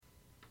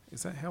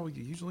Is that how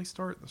you usually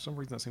start? For some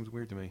reason that seems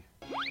weird to me.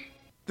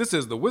 This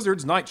is the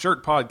Wizard's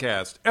Nightshirt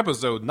Podcast,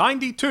 episode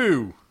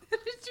 92. How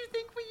did you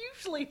think we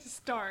usually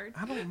start?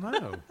 I don't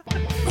know.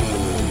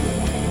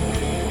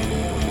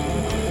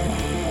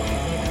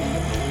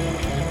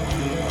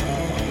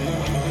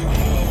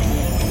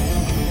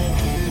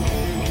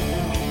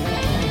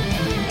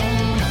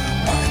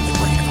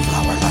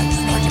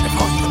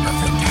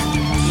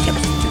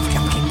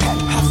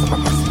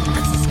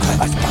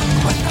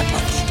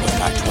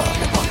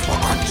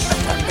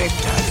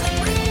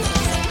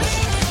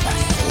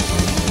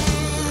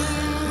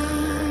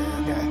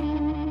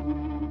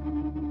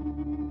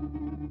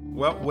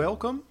 Well,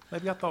 welcome.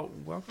 Maybe I thought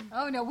welcome.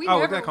 Oh no,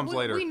 that comes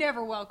later. We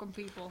never welcome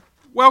people.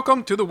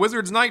 Welcome to the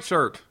Wizard's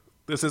Nightshirt.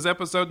 This is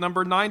episode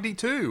number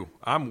 92.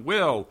 I'm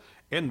Will,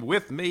 and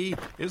with me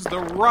is the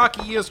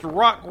rockiest,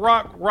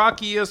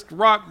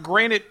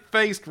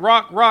 granite-faced,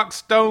 rock,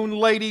 stone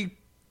lady,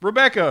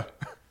 Rebecca.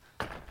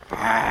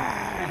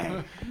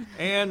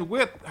 And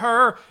with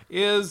her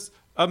is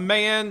a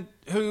man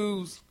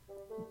who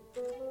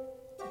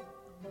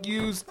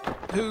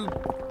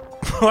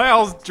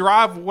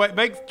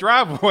makes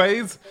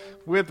driveways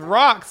with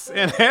rocks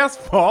and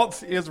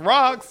asphalt. Is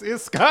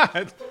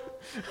Scott.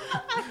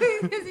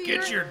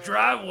 Get your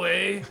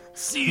driveway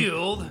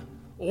sealed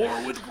or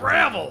with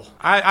gravel.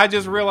 I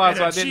just realized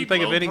At a I didn't cheap,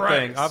 think of low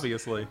anything, price.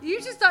 obviously.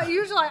 You just thought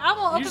usually I'm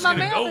gonna open just my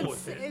gonna go mouth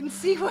with it. and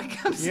see what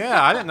comes.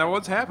 Yeah, I didn't know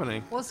what's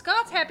happening. Well,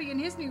 Scott's happy in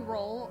his new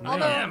role. I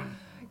Although am.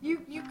 you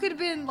could have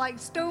been like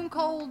Stone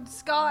Cold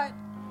Scott.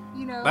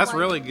 You know. That's like-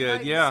 really good,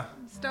 like yeah.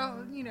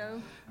 Stone. You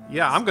know.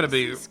 Yeah, I'm gonna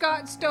be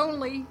Scott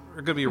Stonely.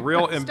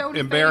 real Stony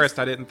embarrassed. face.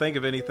 I didn't think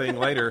of anything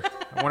later.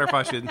 I wonder if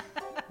I should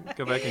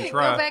go back and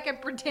try. Go back and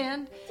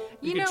pretend.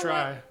 You know could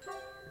try. What?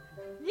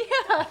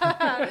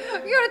 Yeah,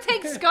 you're gonna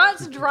take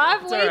Scott's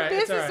driveway all right,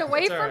 business it's all right, away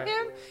it's all from right.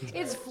 him.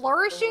 It's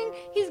flourishing.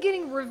 He's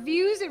getting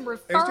reviews and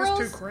referrals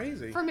too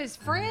crazy. from his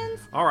friends.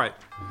 All right.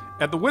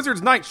 At the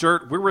Wizard's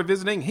Nightshirt, we're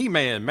revisiting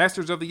He-Man,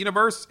 Masters of the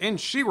Universe, and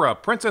She-Ra,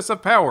 Princess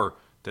of Power.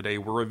 Today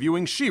we're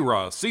reviewing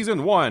She-Ra,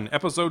 Season 1,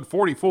 Episode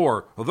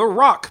 44, The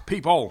Rock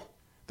People.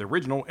 The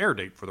original air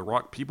date for The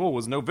Rock People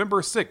was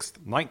November 6th,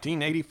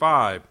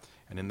 1985.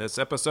 And in this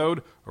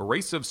episode, a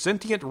race of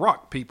sentient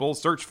rock people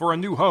search for a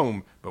new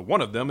home, but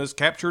one of them is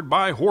captured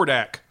by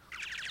Hordak.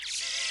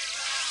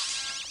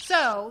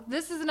 So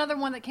this is another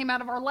one that came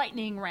out of our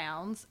lightning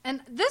rounds,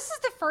 and this is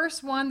the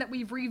first one that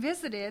we've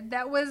revisited.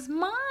 That was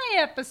my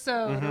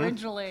episode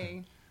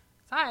originally.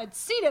 So I had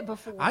seen it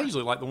before. I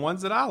usually like the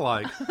ones that I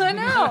like. I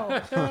know.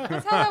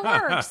 That's how that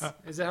works.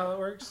 Is that how it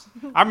works?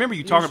 I remember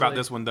you talking about Usually.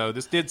 this one, though.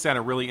 This did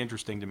sound really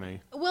interesting to me.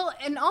 Well,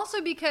 and also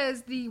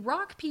because the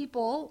rock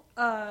people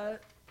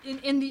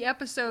in the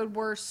episode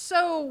were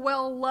so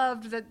well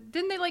loved that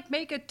didn't they like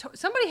make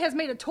somebody has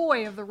made a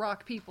toy of the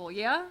rock people,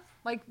 yeah?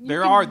 Like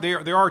There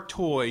are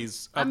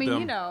toys of I mean, them.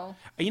 you know.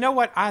 You know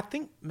what? I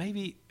think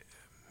maybe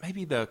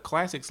the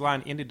Classics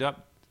line ended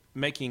up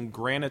making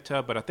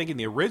Granita, but I think in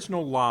the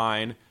original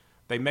line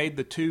they made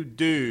the two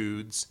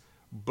dudes,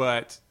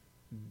 but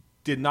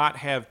did not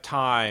have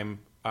time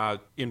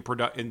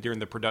during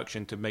the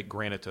production to make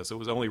Granita. So it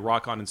was only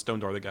Rock-On and Stone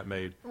Door that got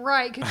made.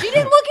 Right, because she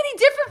didn't look any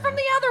different from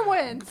the other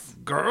ones.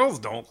 Girls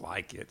don't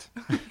like it.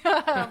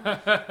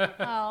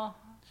 Oh,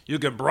 You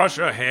can brush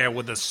her hair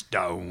with a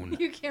stone.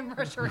 you can't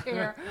brush her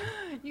hair.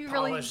 You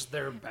really. Polish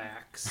their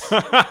backs.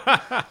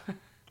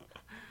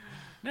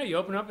 No, you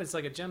open up, it's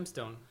like a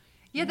gemstone.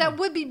 Yeah, that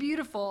would be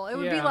beautiful. It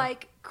would be Yeah.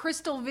 like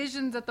crystal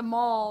visions at the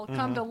mall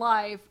come to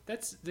life.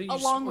 That's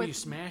Along with- you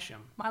smash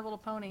them. My Little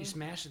Pony. You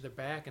smash at the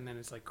back, and then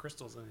it's like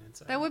crystals on the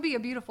inside. That would be a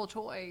beautiful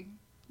toy.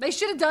 They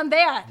should have done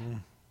that.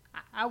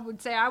 I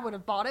would say I would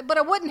have bought it, but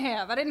I wouldn't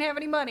have. I didn't have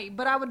any money,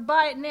 but I would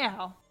buy it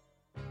now.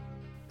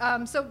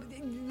 So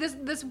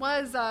this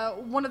was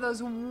one of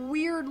those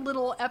weird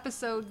little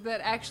episodes that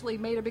actually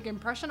made a big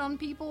impression on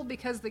people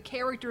because the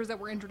characters that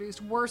were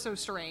introduced were so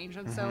strange,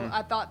 and so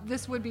I thought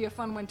this would be a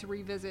fun one to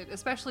revisit,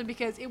 especially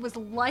because it was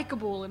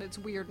likable in its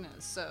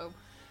weirdness. So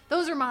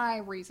those are my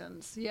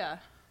reasons. Yeah.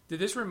 Did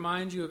this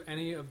remind you of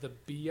any of the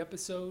B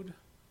episode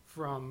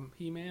from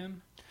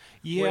He-Man?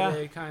 Yeah.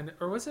 Where they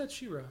or was that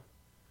She-Ra?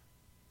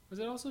 Was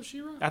that also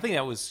She-Ra? I think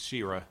that was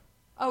She-Ra.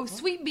 Oh,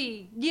 Sweet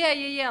Bee.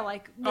 Yeah.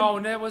 Like. Oh,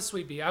 and that was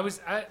Sweet Bee.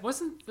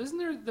 Wasn't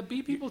there the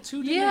Bee people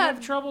too? Didn't Yeah. they have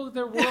trouble?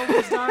 Their world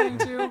was dying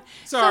too.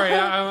 Sorry.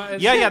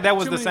 Yeah, that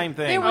was too the many- same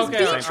thing. There was Okay,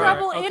 bee all right,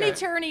 trouble all right, in okay.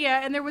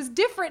 Eternia, and there was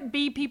different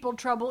bee people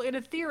trouble in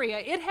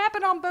Etheria. It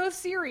happened on both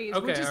series,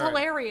 which is all right.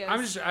 hilarious.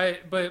 I'm just,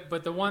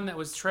 but the one that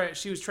was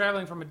she was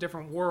traveling from a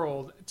different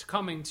world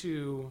coming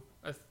to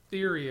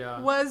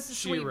Etheria was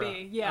Sweet She-Ra.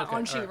 Bee, yeah, Okay,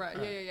 on all She-Ra, right,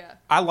 all right. yeah.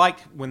 I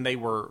liked when they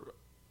were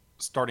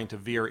starting to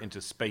veer into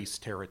space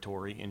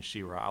territory in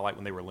She-Ra. I like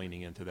when they were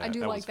leaning into that. I do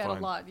that like was that fun. a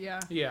lot, yeah.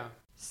 Yeah.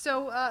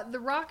 So the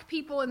rock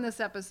people in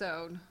this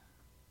episode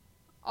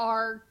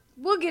are,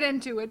 we'll get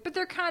into it, but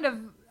they're kind of,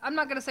 I'm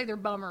not going to say they're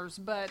bummers,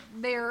 but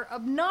they're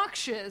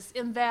obnoxious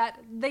in that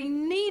they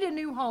need a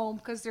new home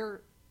because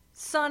their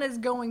sun is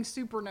going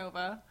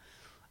supernova.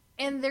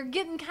 and they're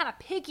getting kind of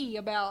picky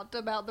about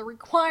the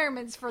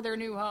requirements for their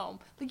new home.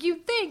 Like,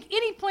 you'd think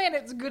any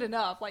planet's good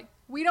enough. Like,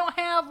 we don't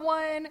have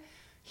one.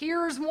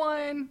 Here's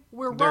one.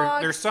 We're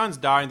rocks. Their sun's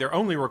dying. Their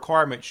only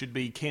requirement should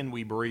be, can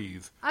we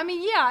breathe? I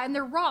mean, yeah, and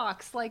they're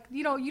rocks. Like,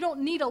 you don't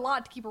need a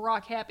lot to keep a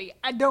rock happy.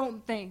 I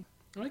don't think.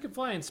 Well, they could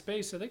fly in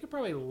space, so they could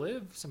probably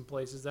live some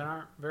places that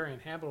aren't very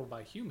inhabitable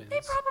by humans. They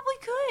probably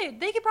could.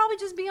 They could probably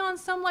just be on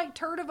some, like,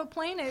 turd of a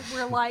planet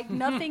where, like,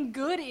 nothing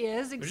good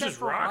is except just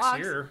for rocks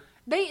here.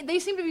 They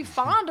seem to be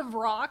fond of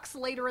rocks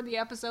later in the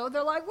episode.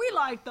 They're like, we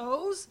like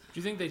those. Do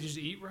you think they just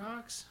eat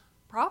rocks?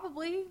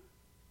 Probably.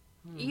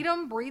 Eat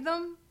them, breathe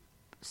them,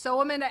 sew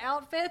them into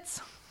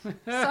outfits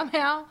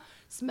somehow,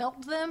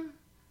 smelt them.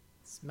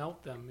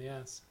 Smelt them,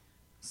 yes.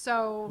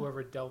 So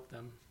Whoever dealt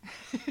them.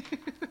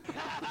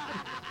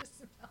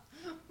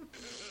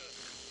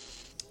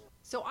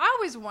 So I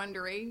was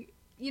wondering,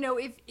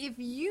 if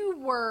you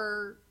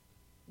were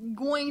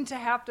going to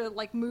have to,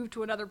 like, move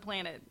to another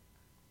planet,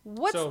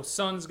 So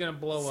sun's gonna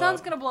blow up. Sun's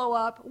gonna blow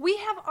up. We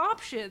have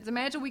options.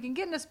 Imagine we can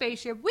get in a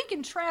spaceship. We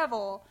can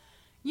travel,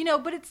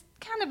 but it's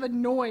kind of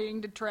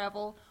annoying to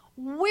travel.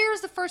 Where's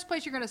the first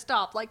place you're gonna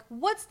stop? Like,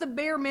 what's the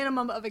bare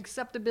minimum of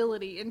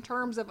acceptability in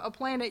terms of a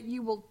planet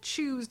you will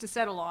choose to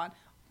settle on?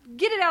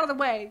 Get it out of the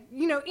way.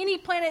 Any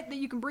planet that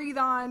you can breathe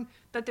on,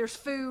 that there's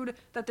food,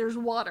 that there's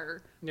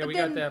water. Yeah, But we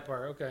then- got that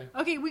part. Okay.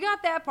 Okay, we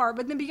got that part,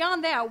 but then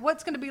beyond that,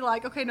 what's going to be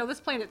like, okay, no, this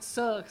planet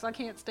sucks. I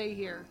can't stay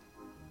here.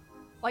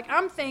 Like,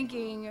 I'm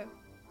thinking,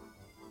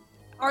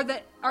 are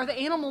the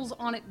animals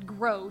on it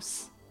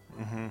gross?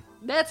 Mm-hmm.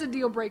 That's a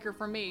deal breaker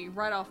for me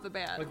right off the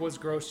bat. Like, what's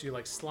gross to you?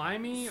 Like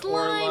slimy,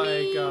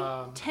 Slimy, or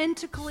like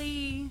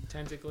tentacly,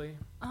 tentacly?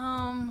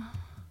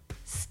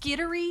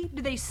 skittery?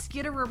 Do they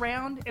skitter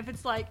around? If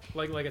it's like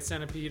Like a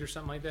centipede or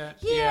something like that?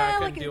 Yeah, I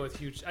couldn't like deal with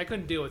huge. I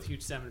couldn't deal with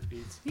huge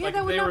centipedes. Yeah, like,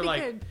 that if would they not were be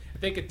like, good.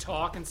 If they could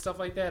talk and stuff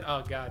like that.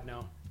 Oh God,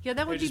 no. yeah,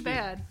 that would It'd be just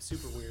bad.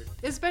 Super weird.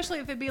 Especially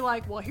if it'd be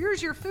like, well,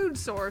 here's your food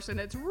source, and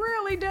it's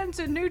really dense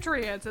in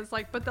nutrients. It's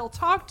like, but they'll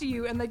talk to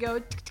you, and they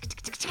go,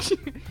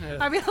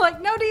 I'd be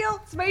like, no deal,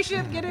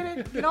 spaceship, get in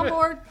it, get on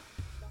board.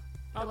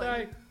 I'll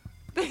like-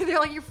 die. They're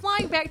like, you're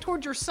flying back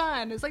towards your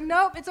sun. It's like,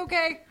 nope, it's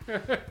okay.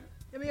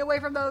 Get me away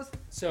from those.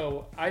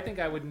 So I think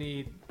I would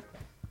need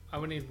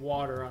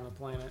water on the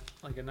planet,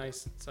 like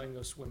so I can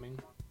go swimming.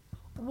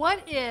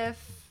 What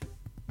if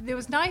there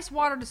was nice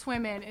water to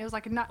swim in? It was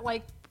like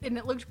and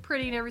it looked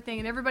pretty and everything,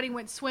 and everybody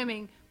went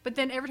swimming. But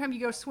then every time you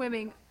go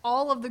swimming,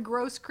 all of the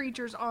gross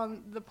creatures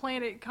on the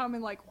planet come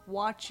and, like,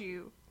 watch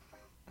you.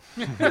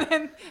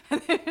 and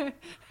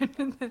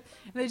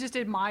they just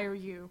admire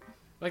you.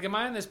 Like, am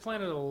I on this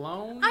planet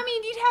alone? I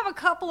mean, you'd have a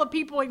couple of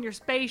people in your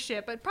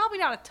spaceship, but probably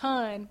not a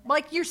ton.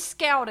 Like, you're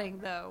scouting,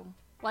 though.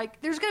 Like,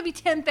 there's going to be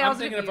 10,000 I'm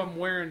thinking of if you. I'm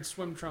wearing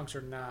swim trunks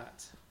or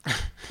not.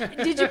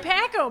 Did you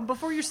pack them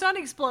before your sun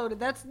exploded?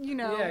 That's,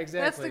 Yeah, exactly.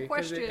 that's the 'Cause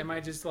question. am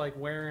I just like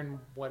wearing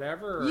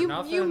whatever or You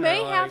nothing? may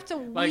or like, have to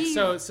like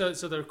weave- so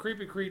the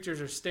creepy creatures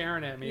are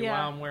staring at me Yeah.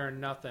 while I'm wearing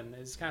nothing.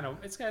 It's kind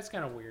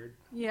of weird.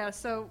 Yeah,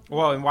 so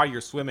Well, and while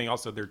you're swimming,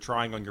 also they're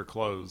trying on your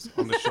clothes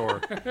on the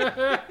shore.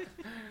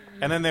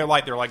 And then they're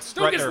like Don't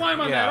strutting. get slime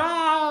on that!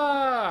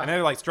 Ah! And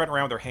they're like strutting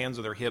around with their hands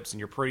or their hips, and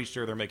you're pretty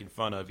sure they're making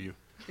fun of you.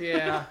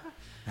 Yeah.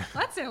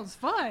 that sounds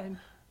fun.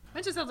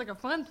 That just sounds like a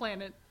fun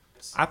planet.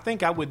 I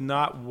think I would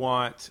not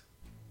want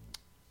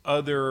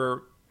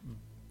other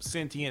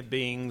sentient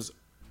beings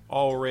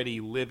already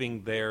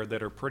living there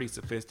that are pretty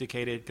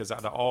sophisticated, because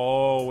I'd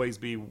always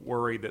be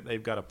worried that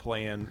they've got a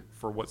plan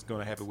for what's going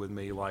to happen with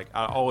me. Like,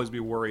 I'd always be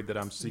worried that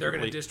I'm They're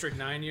gonna secretly District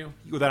 9 you.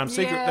 that I'm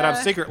Yeah.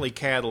 secretly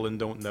cattle and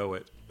don't know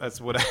it. That's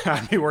what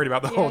I'd be worried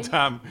about the whole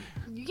time.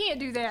 You can't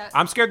do that.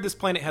 I'm scared this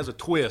planet has a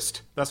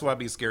twist. That's what I'd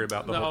be scared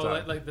about the whole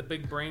time. Like the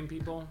big brain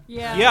people.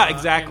 Yeah. Yeah,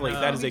 exactly.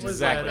 and, That is what was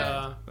exactly.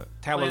 that,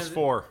 Talos planet-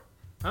 4.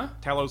 Huh?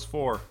 Talos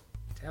 4.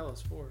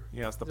 Talos 4.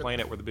 Yeah, it's the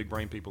planet where the big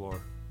brain people are.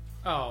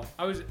 Oh,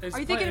 Are you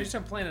thinking I of- was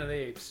on Planet of the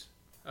Apes.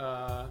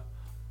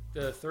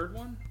 The third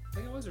one, I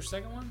think it was, or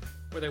second one,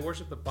 where they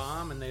worship the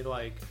bomb and they're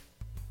like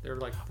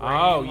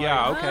Oh, brain,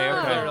 yeah, like, okay,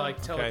 okay. they're like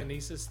Okay.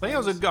 telekinesis. I think it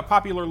was a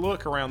popular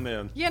look around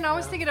then. Yeah, no, I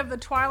was Yeah. thinking of the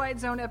Twilight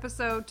Zone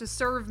episode To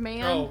Serve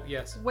Man. Oh,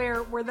 yes.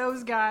 Where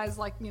those guys,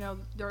 like,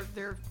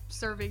 they're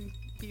serving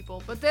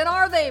people. But then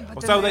are they? But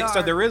then So, they so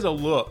are. there is a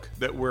look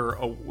that we're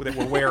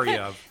wary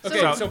of.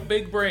 Okay, so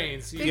big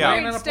brains. You Big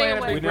land brains, on a stay planet,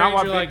 away. big we do brains, not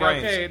want you're big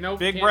like, brains. okay, nope,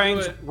 big can't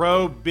brains, do it.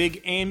 robe,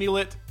 big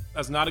amulet.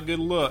 That's not a good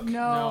look.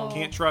 No.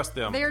 Can't trust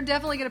them. They're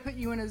definitely going to put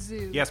you in a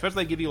zoo. Yeah,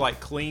 especially they give you like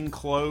clean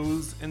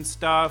clothes and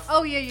stuff.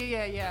 Oh,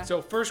 yeah.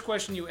 So first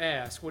question you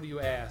ask, what do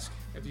you ask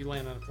if you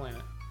land on a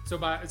planet?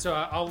 So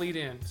I'll lead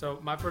in. So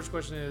my first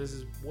question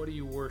is what do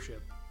you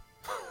worship?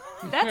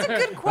 That's a good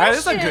That question.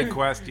 is a good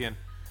question.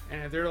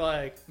 And if they're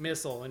like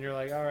missile, and you're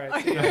like, all right,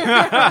 Like,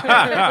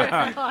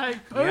 Yeah, I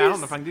don't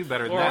know if I can do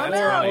better than or, that.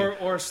 That's funny.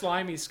 or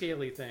slimy,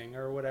 scaly thing,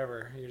 or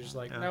whatever. You're just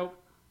like, nope,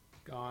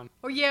 gone.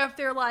 or yeah, if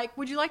they're like,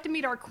 would you like to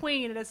meet our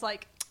queen? And it's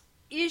like,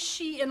 is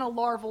she in a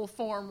larval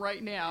form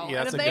right now? Yeah,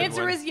 and that's if a the good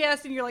answer one. is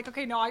yes, and you're like,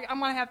 okay, no, I'm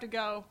going to have to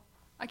go.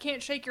 I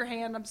can't shake your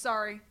hand. I'm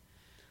sorry.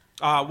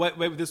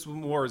 Wait, this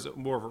more is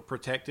more of a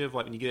protective.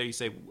 Like when you get there, you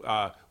say,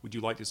 "Would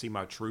you like to see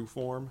my true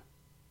form?"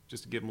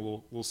 Just to give them a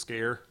little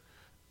scare.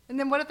 And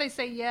then what if they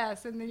say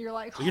yes? And then you're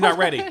like, You're not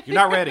ready. You're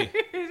not ready.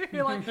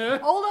 You're like,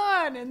 hold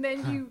on. And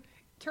then you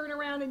turn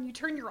around and you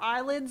turn your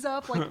eyelids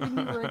up like when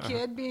you were a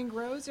kid being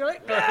gross. You're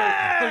like,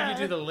 Or you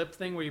do the lip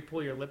thing where you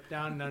pull your lip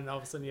down and then all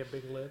of a sudden you have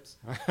big lips.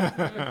 Stick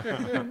out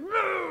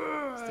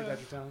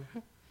your tongue.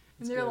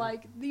 and they're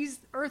like, these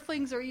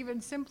earthlings are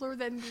even simpler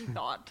than we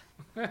thought.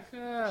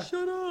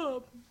 Shut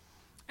up.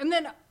 And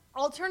then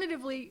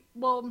alternatively,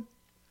 well,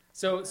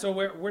 So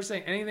we're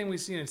saying anything we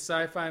see in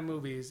sci-fi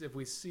movies, if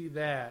we see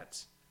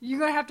that, you're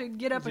going to have to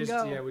get up and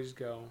go. Yeah, we just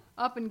go.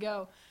 Up and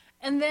go.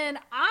 And then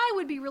I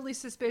would be really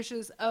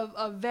suspicious of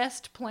a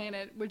Vest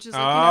planet, which is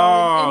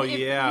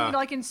like,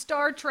 like in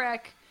Star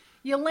Trek,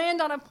 you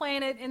land on a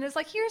planet and it's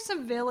like, here's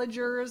some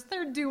villagers.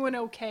 They're doing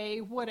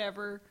okay,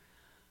 whatever.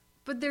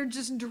 But they're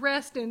just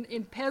dressed in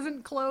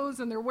peasant clothes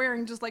and they're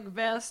wearing just like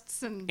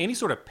vests and Any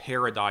sort of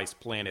paradise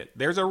planet.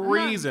 There's a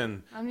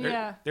reason.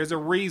 There's a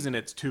reason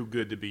it's too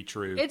good to be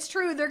true. It's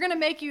true. They're gonna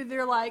make you.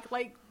 They're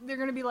they're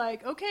gonna be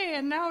like, okay,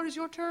 and now it is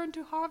your turn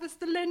to harvest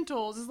the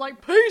lentils. It's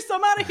like, peace,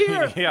 I'm out of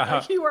here. Yeah.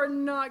 Like, you are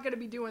not gonna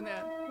be doing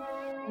that.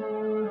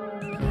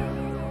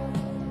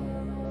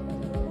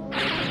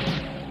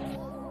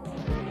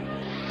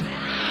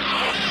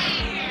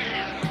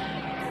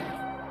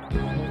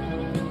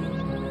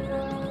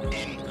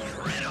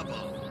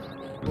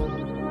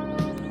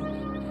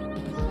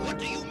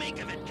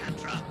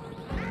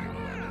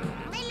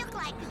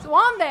 So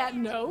on that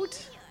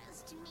note,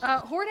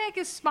 Hordak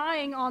is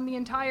spying on the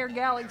entire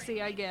galaxy,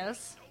 I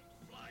guess.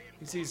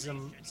 He sees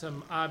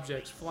some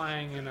objects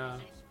flying in a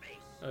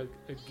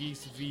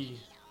geese V,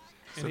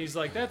 and he's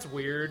like, "That's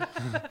weird."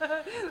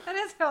 That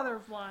is how they're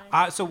flying.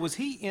 So was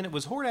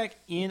Hordak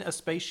in a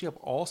spaceship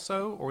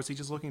also, or was he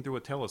just looking through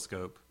a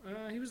telescope?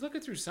 He was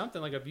looking through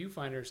something like a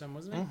viewfinder or something,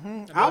 wasn't he?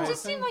 Mm-hmm. It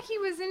just seemed like he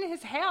was in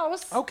his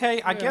house.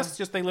 Okay, I guess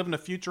just they live in a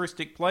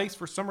futuristic place.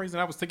 For some reason,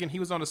 I was thinking he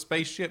was on a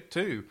spaceship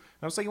too.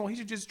 And I was thinking, well, he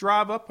should just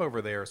drive up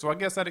over there. So I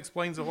guess that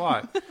explains a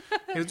lot.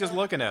 He was just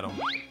looking at them.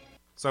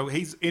 So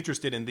he's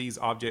interested in these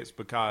objects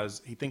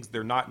because he thinks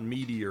they're not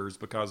meteors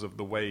because of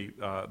the way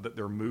that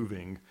they're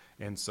moving.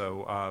 And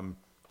so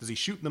does he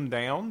shoot them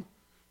down?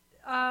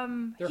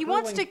 He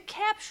wants to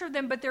capture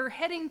them, but they're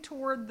heading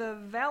toward the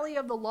Valley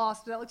of the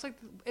Lost.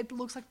 It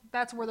looks like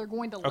that's where they're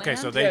going to land. Okay,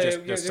 so they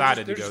just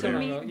decided to go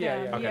there.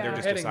 Yeah. Okay, they're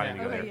just deciding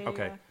to go there. Yeah.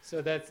 Okay.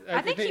 So that's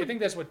I think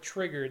that's what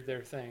triggered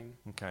their thing.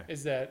 Okay.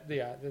 Is that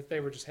that they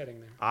were just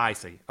heading there. I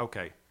see.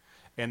 Okay.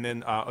 And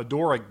then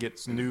Adora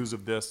gets news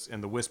of this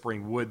in the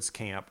Whispering Woods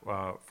camp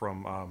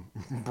from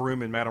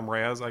Broom and Madame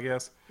Raz, I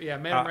guess. Yeah,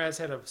 Madame Raz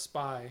had a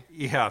spy.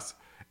 Yes.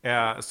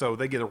 So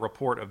they get a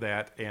report of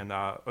that, and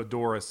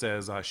Adora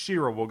says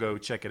She-Ra will go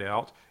check it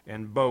out,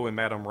 and Bo and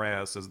Madame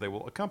Raz says they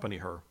will accompany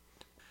her.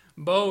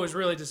 Bo is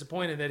really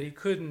disappointed that he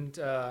couldn't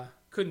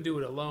do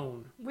it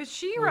alone. With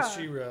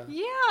She-Ra.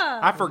 Yeah.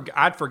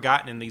 I'd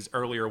forgotten in these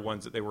earlier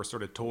ones that they were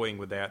sort of toying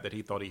with that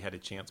he thought he had a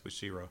chance with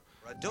She-Ra.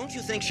 Don't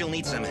you think she'll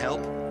need some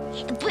help?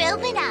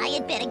 Broom and I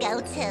had better go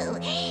too.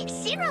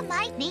 She-Ra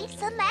might need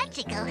some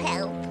magical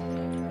help.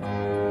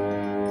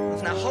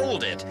 Now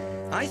hold it.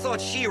 I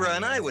thought She-Ra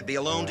and I would be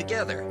alone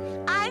together.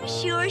 I'm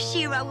sure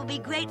She-Ra will be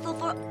grateful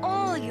for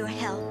all your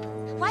help.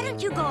 Why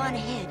don't you go on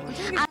ahead? I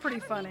think it's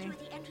pretty funny.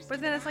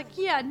 But then it's like,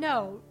 yeah,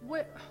 no.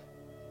 What?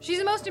 She's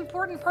the most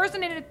important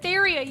person in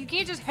Etheria. You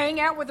can't just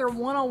hang out with her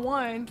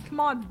one-on-one. Come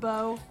on,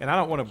 Bo. And I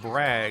don't want to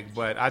brag,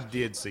 but I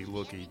did see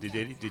Lookie.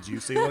 Did you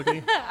see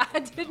Lookie? I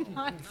did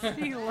not see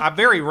Lookie. I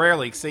very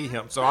rarely see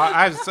him, so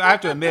I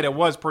have to admit it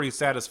was pretty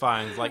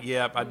satisfying. It's like,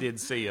 yep, I did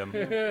see him.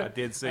 I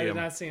did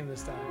not see him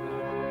this time.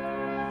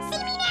 See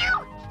me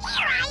now?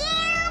 Here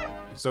I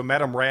am! So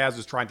Madame Raz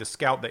is trying to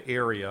scout the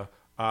area,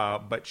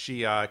 but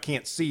she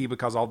can't see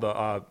because all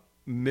the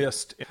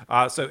mist.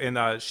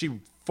 She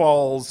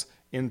falls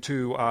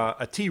into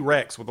a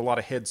T-Rex with a lot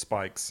of head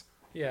spikes.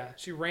 Yeah,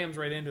 she rams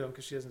right into him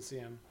because she doesn't see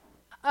him.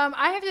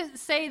 I have to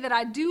say that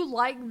I do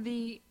like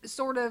the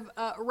sort of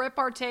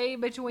repartee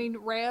between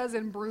Raz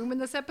and Broom in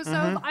this episode.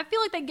 Mm-hmm. I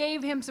feel like they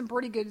gave him some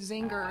pretty good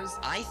zingers.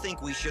 I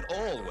think we should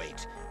all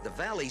wait. The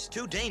valley's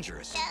too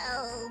dangerous.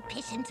 Oh,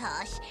 pish and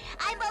tosh.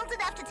 I'm old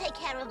enough to take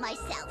care of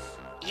myself.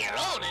 You're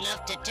old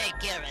enough to take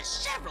care of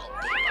several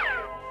people.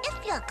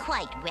 If you're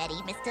quite ready,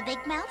 Mr. Big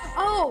Mouth.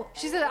 Oh,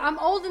 she said, I'm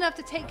old enough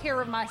to take care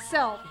of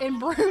myself. And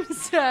Broom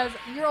says,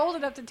 you're old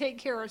enough to take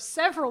care of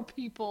several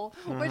people,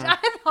 which I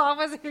thought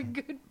was a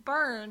good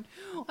burn.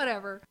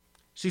 Whatever.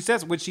 She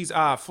says when she's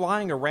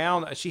flying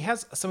around, she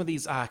has some of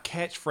these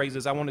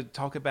catchphrases I wanted to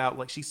talk about.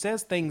 Like she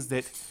says things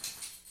that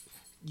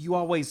you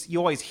always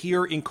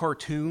hear in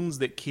cartoons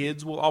that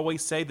kids will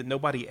always say that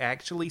nobody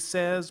actually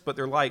says, but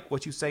they're like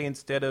what you say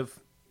instead of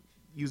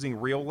using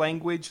real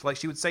language. Like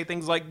she would say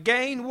things like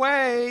 "gain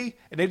way,"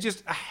 and I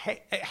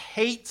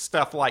hate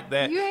stuff like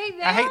that. You hate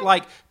that? I hate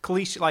like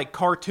cliche, like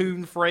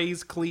cartoon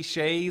phrase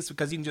cliches,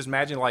 because you can just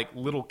imagine like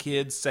little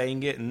kids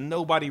saying it, and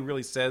nobody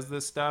really says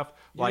this stuff.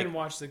 You Like didn't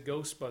watch the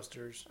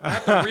Ghostbusters,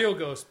 not the real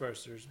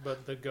Ghostbusters,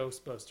 but the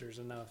Ghostbusters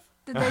enough.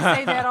 Did they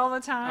say that all the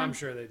time? I'm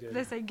sure they did.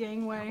 They say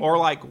gangway. or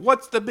like,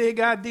 what's the big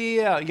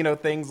idea? You know,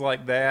 things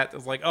like that.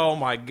 It's like, oh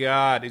my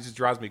god, it just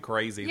drives me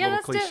crazy. Yeah, Little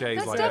that's cliches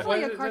that's like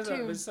definitely that. a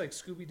cartoon. It's like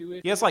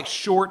Scooby-Doo. Yeah, it's like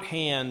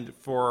shorthand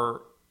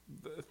for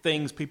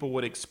things people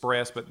would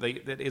express, but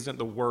that isn't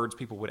the words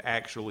people would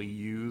actually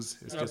use.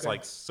 It's just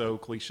like so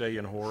cliche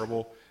and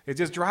horrible. It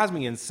just drives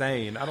me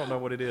insane. I don't know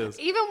what it is.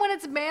 Even when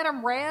it's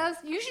Madame Raz,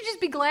 you should just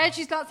be glad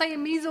she's not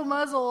saying measle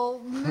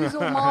muzzle,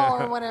 measle maw,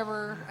 or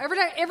whatever.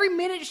 Every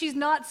minute she's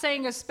not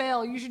saying a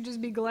spell, you should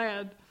just be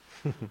glad.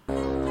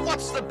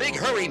 What's the big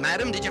hurry,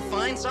 madam? Did you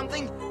find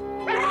something?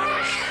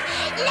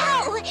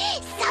 No!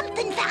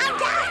 Something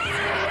found us!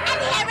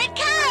 And here it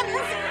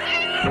comes!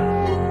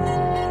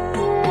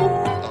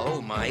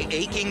 Oh, my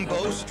aching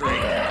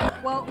bowstring.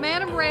 Well,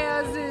 Madame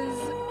Raz's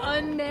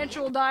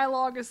unnatural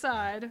dialogue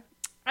aside,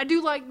 I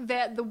do like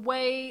that the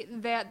way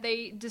that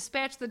they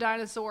dispatch the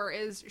dinosaur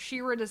is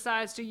She-Ra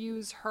decides to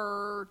use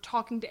her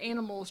talking to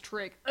animals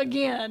trick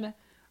again,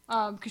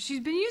 because she's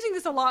been using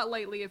this a lot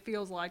lately, it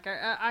feels like.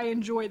 I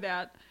enjoy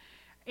that.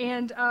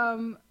 And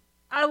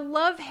I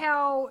love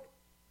how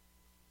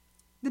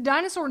the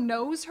dinosaur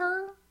knows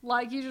her.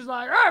 Like, he's just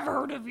like, I've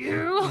heard of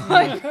you.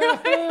 Like,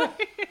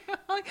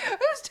 like,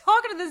 who's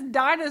talking to this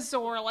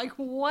dinosaur? Like,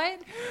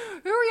 what?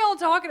 Who are y'all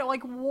talking to?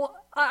 Like, what?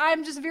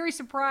 I'm just very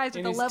surprised at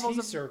In the his levels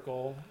of...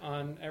 circle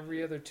on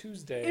every other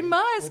Tuesday. It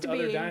must with be.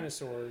 other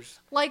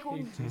dinosaurs. Like,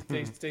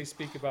 They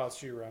speak about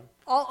She-Ra.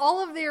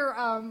 all of their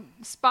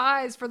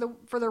spies for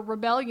the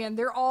rebellion,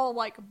 they're all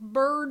like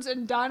birds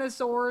and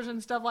dinosaurs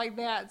and stuff like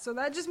that. So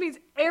that just means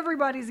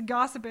everybody's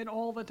gossiping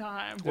all the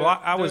time.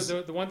 Well, I was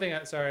the one thing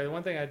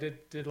I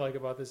did like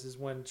about this is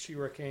when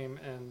She-Ra came,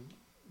 and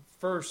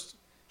first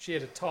she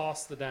had to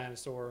toss the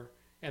dinosaur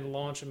and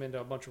launch him into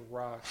a bunch of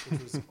rocks,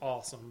 which was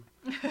awesome.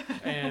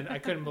 And I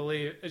couldn't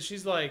believe it.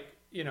 She's like,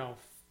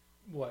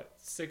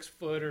 6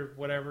 foot or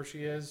whatever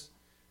she is,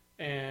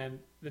 and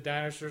the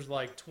dinosaur's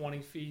like 20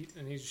 feet,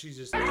 and she's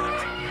just.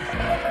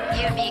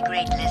 Hear me,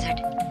 great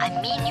lizard.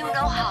 I mean you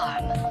no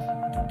harm.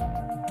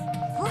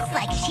 Looks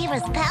like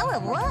She-Ra's power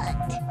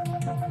worked.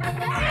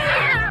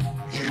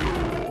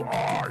 You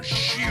are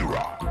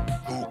She-Ra,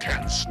 who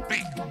can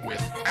speak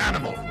with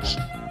animals.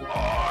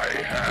 I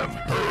have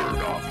heard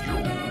of you.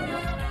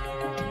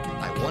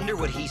 I wonder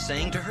what he's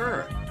saying to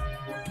her.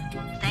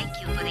 Thank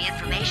you for the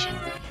information.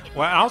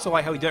 Well, I also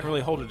like how he doesn't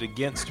really hold it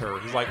against her.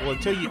 He's like, well,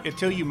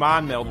 until you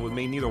mind meld with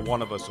me, neither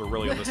one of us are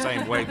really on the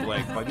same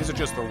wavelength. Like, these are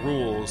just the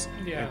rules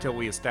until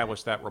we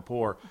establish that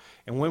rapport.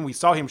 And when we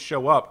saw him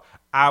show up,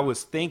 I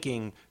was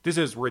thinking, this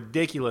is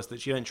ridiculous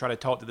that she didn't try to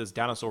talk to this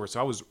dinosaur.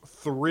 So I was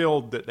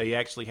thrilled that they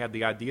actually had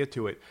the idea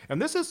to it.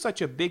 And this is such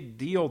a big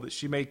deal that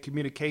she made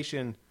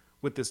communication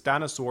with this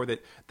dinosaur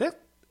that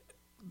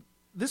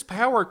this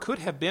power could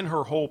have been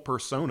her whole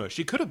persona.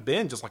 She could have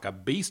been just like a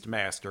beast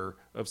master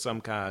of some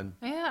kind.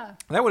 Yeah.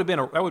 That would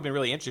have been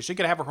really interesting. She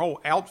could have her whole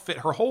outfit,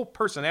 her whole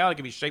personality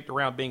could be shaped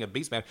around being a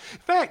beast master. In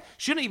fact,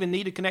 she didn't even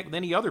need to connect with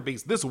any other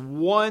beast. This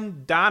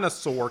one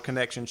dinosaur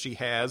connection she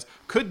has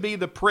could be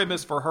the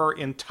premise for her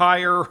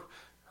entire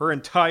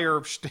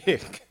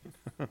shtick.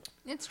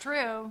 It's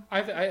true.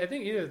 I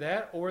think either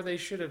that, or they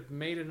should have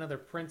made another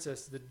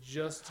princess that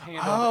just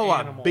handled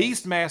animals. A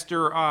beast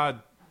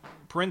master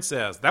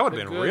princess. That would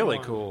have been really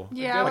one. cool.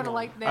 Yeah, I would have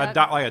liked that.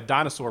 Like a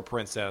dinosaur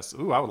princess.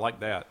 Ooh, I would like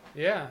that.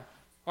 Yeah.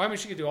 Well, I mean,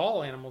 she could do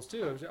all animals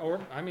too,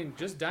 or I mean,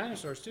 just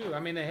dinosaurs too. I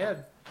mean, they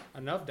had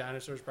enough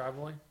dinosaurs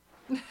probably.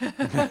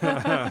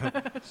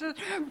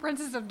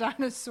 Princess of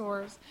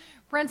dinosaurs.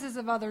 Princess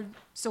of other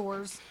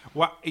sores.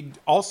 Well,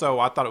 also,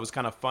 I thought it was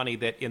kind of funny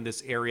that in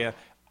this area,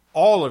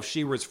 all of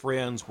She-Ra's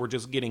friends were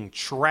just getting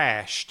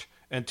trashed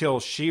until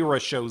She-Ra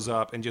shows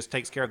up and just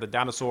takes care of the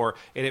dinosaur.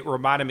 And it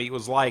reminded me, it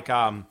was like,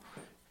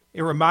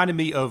 it reminded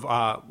me of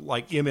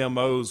like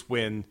MMOs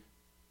when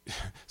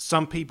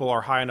some people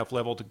are high enough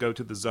level to go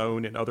to the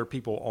zone and other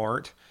people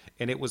aren't.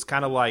 And it was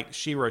kind of like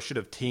She-Ra should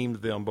have teamed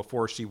them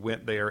before she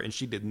went there, and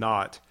she did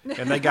not.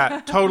 And they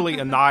got totally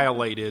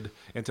annihilated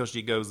until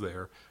she goes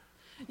there.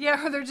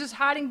 Yeah, or they're just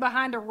hiding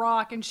behind a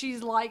rock, and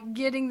she's like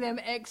getting them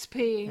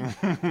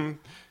XP.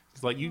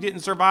 It's like, you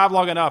didn't survive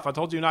long enough. I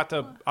told you not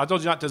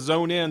to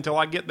zone in until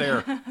I get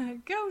there.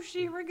 Go,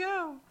 She-Ra,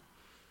 go.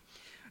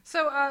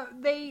 So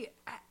they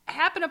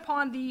happen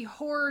upon the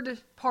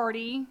Horde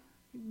party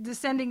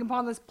descending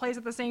upon this place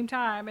at the same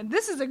time. And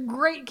this is a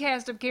great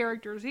cast of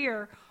characters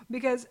here,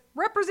 because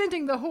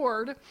representing the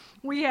Horde,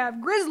 we have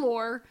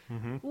Grizzlor,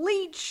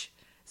 Leech,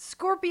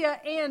 Scorpia,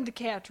 and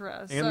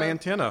Catra. And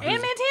Mantenna.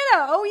 And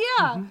Mantenna. Oh,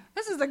 yeah.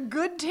 This is a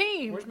good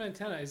team. Where's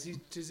Mantenna? Is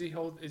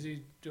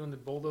he doing the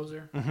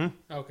bulldozer? Mm-hmm.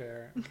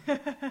 Okay, all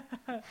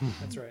right.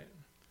 That's right.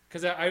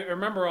 Because I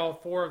remember all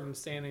 4 of them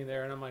standing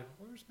there, and I'm like,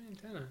 where's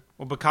Mantenna?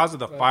 Well, because of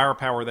the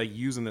firepower they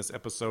use in this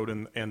episode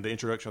and the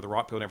introduction of the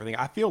rock people and everything,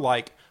 I feel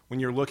like when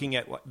you're looking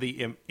at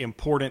the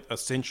important,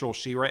 essential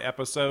She-Ra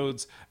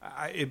episodes,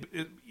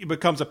 it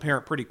becomes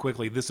apparent pretty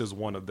quickly this is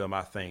one of them,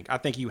 I think. I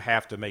think you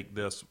have to make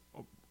this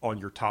on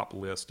your top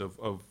list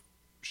of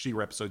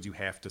She-Ra episodes you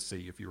have to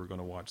see if you were going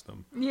to watch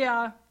them.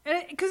 Yeah,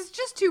 because it's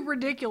just too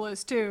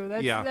ridiculous, too.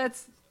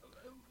 That's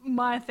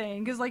my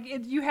thing, because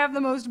you have the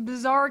most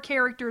bizarre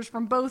characters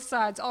from both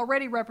sides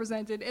already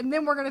represented, and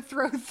then we're gonna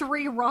throw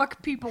 3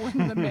 rock people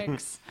in the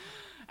mix,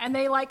 and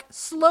they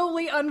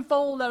slowly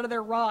unfold out of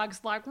their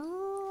rocks,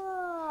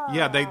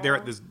 Yeah, they're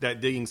at that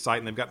digging site,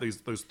 and they've got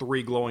those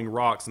 3 glowing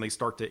rocks, and they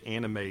start to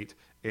animate,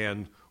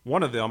 and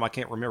one of them, I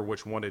can't remember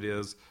which one it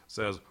is,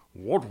 says,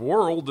 "What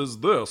world is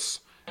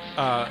this?"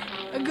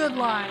 A good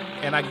line.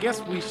 And I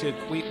guess we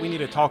need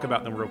to talk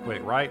about them real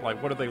quick, right?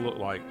 Like, what do they look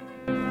like?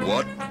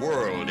 What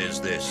world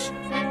is this?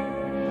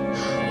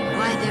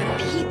 Why,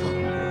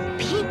 they're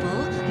people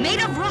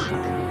made of rock.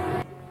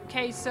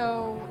 Okay,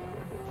 so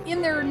in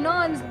their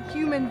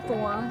non-human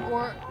form,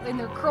 or in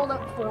their curled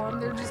up form,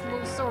 they're just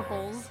little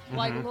circles,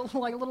 like a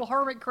little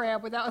hermit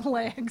crab without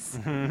legs.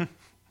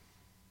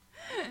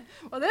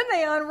 Well, then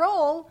they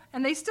unroll,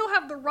 and they still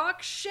have the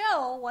rock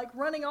shell,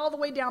 running all the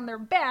way down their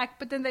back,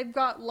 but then they've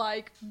got,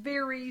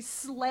 very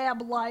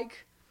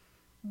slab-like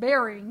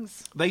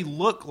bearings. They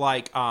look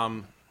like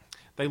a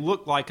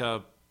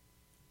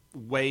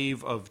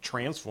wave of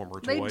Transformer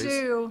toys. They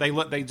do.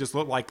 They just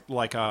look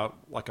like a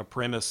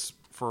premise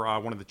for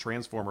one of the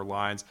Transformer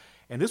lines.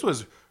 And this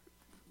was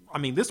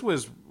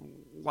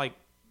like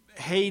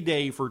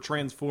heyday for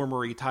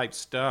Transformer-y type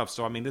stuff.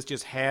 So this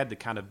just had to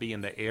kind of be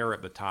in the air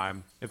at the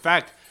time. In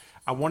fact,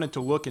 I wanted to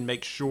look and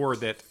make sure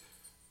that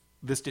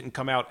this didn't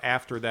come out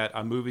after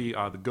that movie,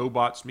 the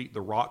GoBots Meet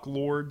the Rock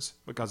Lords,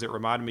 because it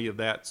reminded me of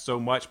that so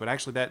much. But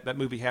actually, that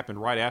movie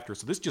happened right after,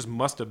 so this just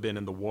must have been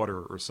in the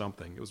water or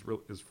something. It was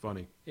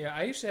funny. Yeah,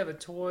 I used to have I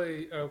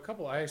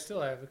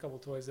still have a couple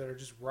toys that are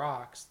just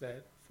rocks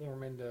that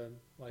form into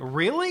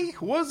Really?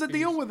 What's the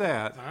deal with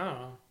that? I don't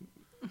know.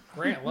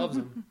 Grant loves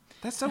them.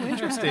 That's so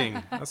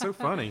interesting. That's so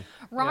funny.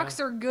 Rocks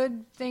are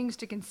good things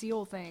to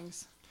conceal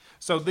things.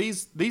 So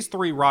these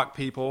 3 rock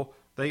people,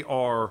 they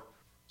are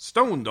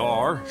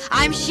Stondar.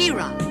 I'm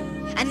She-Ra,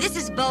 and this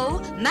is Bo,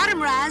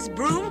 Madam Raz,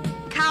 Broom,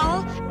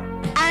 Cowl,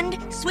 and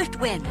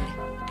Swiftwind.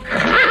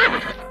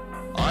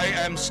 I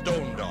am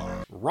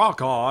Stondar.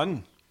 Rock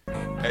On.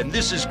 And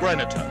this is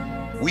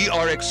Granita. We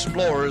are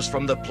explorers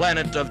from the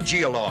planet of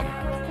Geolong.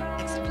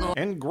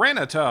 And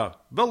Granita,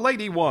 the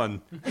lady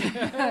one.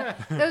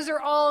 Those are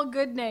all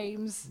good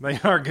names. They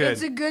are good.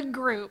 It's a good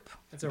group.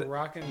 It's a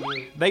rockin'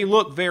 group. They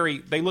look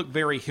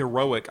very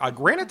heroic.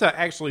 Granita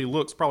actually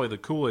looks probably the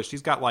coolest.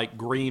 She's got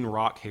green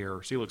rock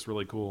hair. She looks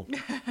really cool.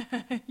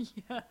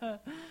 Yeah.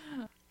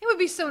 It would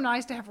be so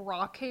nice to have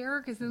rock hair,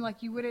 because then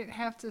you wouldn't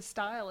have to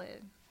style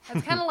it.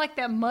 It's kind of like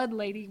that mud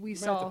lady we You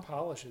might saw. have to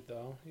polish it,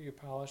 though. You could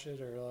polish it,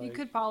 or You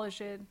could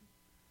polish it.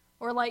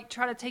 Or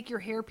try to take your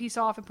hairpiece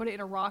off and put it in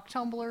a rock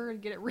tumbler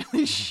and get it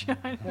really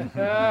shiny.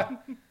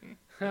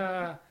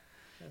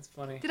 That's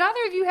funny. Did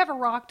either of you have a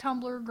rock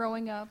tumbler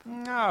growing up?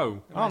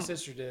 No. My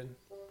sister did.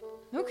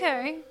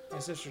 Okay. My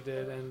sister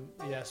did, and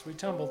yes, we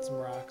tumbled some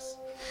rocks.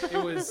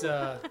 It was,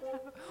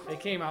 they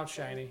came out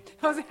shiny.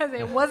 I was going to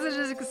say, it wasn't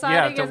as Yeah,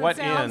 exciting to as what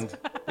it sounds. end?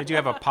 Did you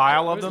have a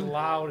pile It of was them?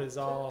 loud as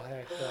all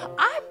heck, though.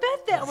 I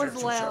bet that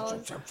was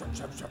loud.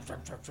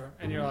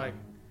 And you're like,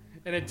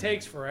 and it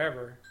takes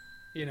forever,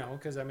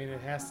 because it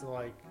has to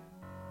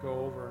go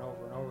over and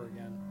over and over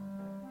again.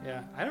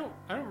 Yeah, I don't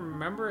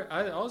remember.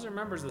 I always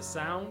remember the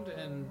sound,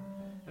 and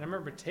I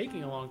remember it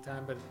taking a long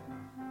time, but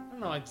I don't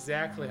know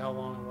exactly how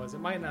long it was. It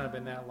might not have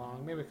been that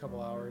long, maybe a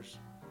couple hours.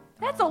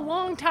 That's a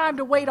long time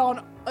to wait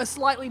on a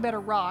slightly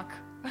better rock.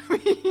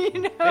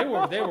 They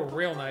were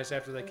real nice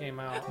after they came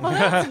out. Well,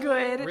 that's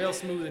good. Real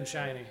smooth and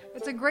shiny.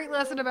 It's a great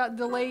lesson about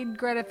delayed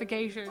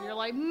gratification. You're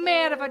like,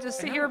 man, if I just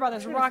sit here by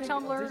this rock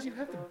tumbler. Did you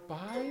have to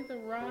buy the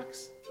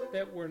rocks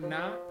that were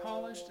not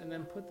polished and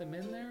then put them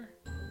in there?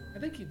 I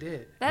think you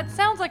did. That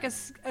sounds like a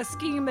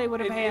scheme they would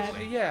have had.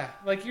 Yeah,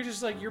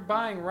 you're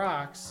buying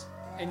rocks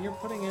and you're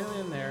putting it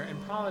in there and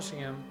polishing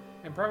them.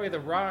 And probably the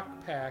rock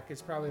pack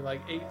is probably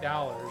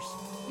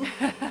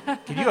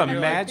 $8. Can you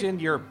imagine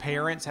your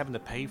parents having to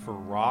pay for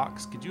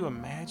rocks? Could you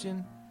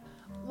imagine?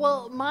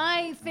 Well,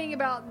 my thing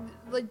about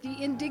the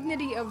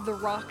indignity of the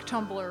rock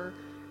tumbler,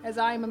 as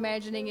I'm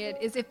imagining it,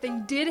 is if they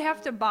did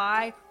have to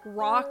buy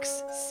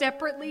rocks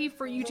separately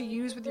for you to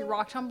use with your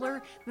rock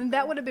tumbler, then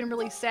that would have been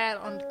really sad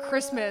on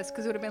Christmas,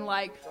 because it would have been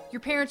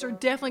your parents are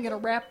definitely going to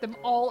wrap them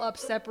all up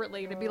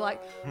separately. It'd be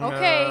like,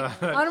 okay,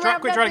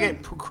 unwrap quit that trying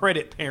thing. to get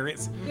credit,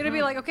 parents. It'd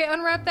be like, okay,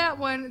 unwrap that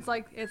one. It's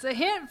it's a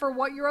hint for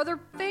what your other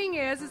thing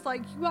is. It's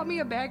you got me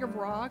a bag of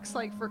rocks,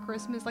 for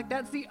Christmas.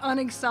 That's the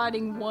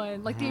unexciting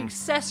one. The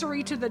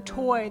accessory to the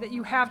toy that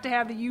you have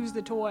to use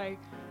the toy.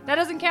 That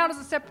doesn't count as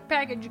a separate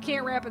package. You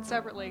can't wrap it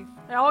separately.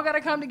 They all got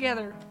to come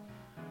together.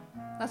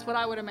 That's what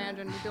I would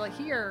imagine. It'd be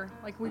here,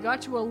 we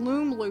got you a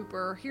loom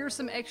looper. Here's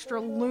some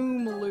extra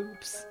loom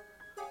loops.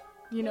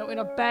 in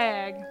a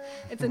bag.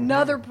 It's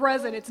another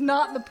present. It's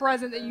not the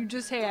present that you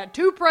just had.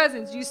 2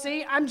 presents, you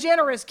see? I'm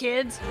generous,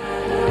 kids.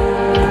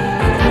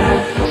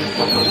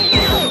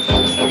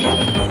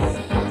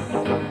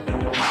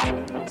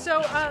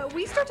 So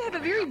we start to have a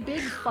very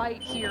big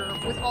fight here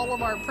with all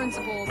of our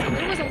principals, and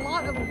there was a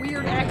lot of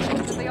weird action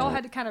because they all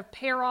had to kind of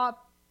pair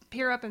up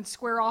and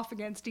square off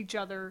against each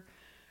other.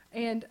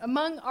 And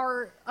among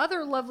our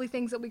other lovely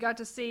things that we got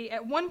to see,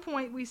 at one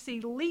point we see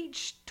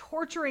Leech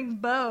torturing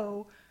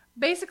Bo,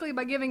 basically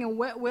by giving him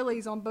wet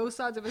willies on both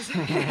sides of his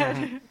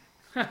head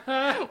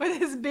with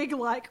his big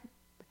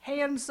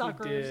hand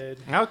suckers. Did.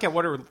 I kept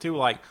wondering too,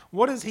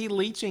 what is he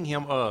leeching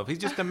him of? He's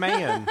just a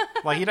man.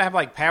 He don't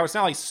have power. It's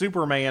not like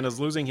Superman is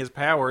losing his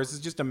powers.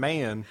 It's just a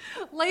man.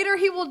 Later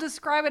he will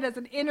describe it as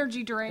an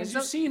energy drain. Have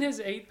you seen his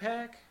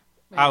 8-pack?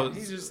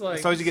 He's just so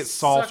as you get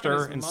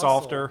softer and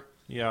softer.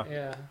 Yeah.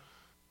 Yeah.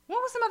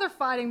 What was some other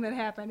fighting that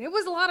happened? It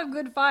was a lot of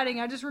good fighting.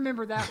 I just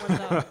remember that one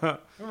though.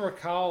 Remember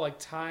Kyle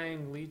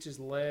tying Leech's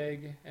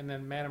leg, and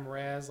then Madame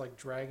Raz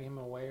dragging him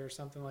away or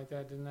something like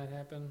that? Didn't that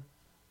happen?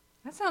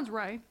 That sounds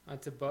right.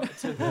 To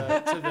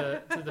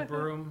the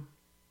broom.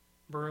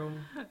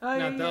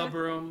 The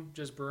broom,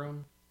 just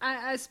broom.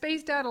 I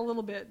spaced out a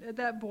little bit at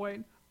that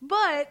point.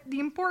 But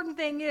the important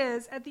thing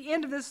is, at the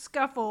end of this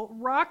scuffle,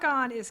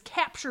 Rock-On is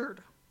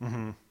captured.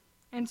 Mm-hmm.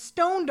 And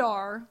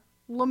Stondar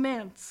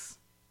laments.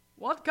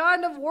 What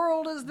kind of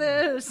world is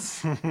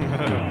this?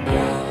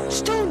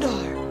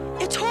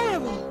 Stondar, it's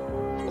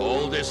horrible.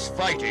 All this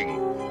fighting.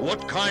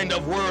 What kind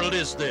of world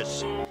is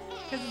this?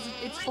 Because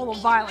it's full of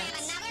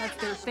violence. That's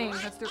their thing.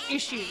 That's their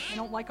issue. They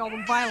don't like all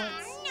the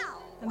violence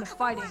and the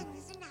fighting.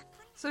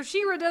 So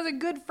She-Ra does a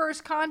good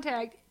first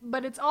contact,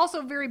 but it's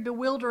also very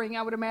bewildering,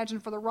 I would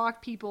imagine, for the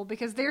rock people,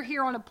 because they're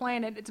here on a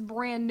planet, it's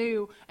brand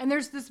new, and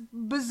there's this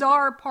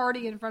bizarre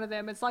party in front of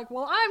them. It's like,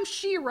 well, I'm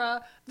She-Ra,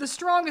 the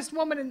strongest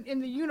woman in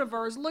the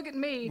universe. Look at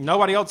me.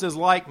 Nobody else is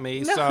like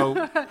me,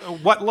 so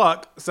what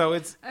luck. So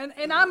it's...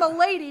 And I'm a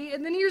lady,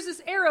 and then here's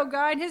this arrow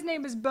guy, and his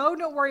name is Bo,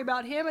 don't worry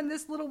about him, and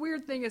this little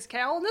weird thing is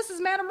Cal, and this is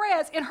Madame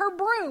Raz, and her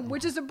broom,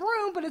 which is a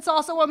broom, but it's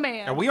also a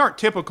man. And we aren't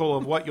typical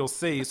of what you'll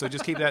see, so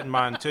just keep that in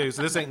mind, too.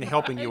 So this ain't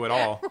helping you at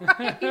all.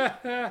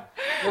 Right.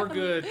 We're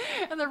good.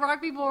 And the rock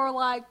people are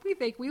like, we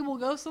think we will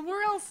go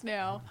somewhere else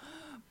now.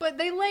 But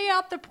they lay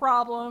out the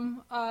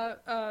problem,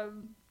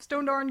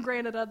 Stondar and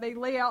Granada, they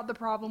lay out the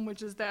problem,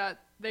 which is that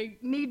they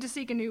need to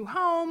seek a new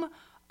home.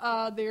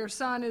 Their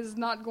son is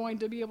not going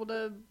to be able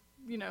to,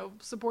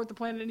 support the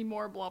planet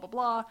anymore, blah, blah,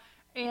 blah.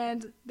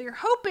 And they're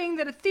hoping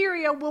that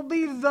Etheria will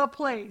be the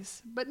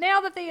place. But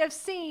now that they have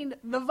seen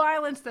the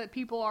violence that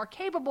people are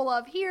capable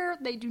of here,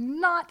 they do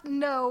not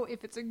know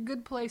if it's a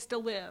good place to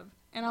live.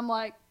 And I'm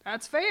like,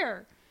 that's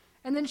fair.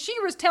 And then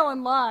She-Ra's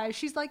telling lies.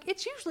 She's like,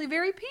 it's usually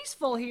very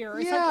peaceful here.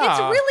 It's like, it's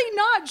really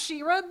not,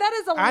 She-Ra. That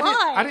is a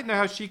lie. I didn't know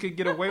how she could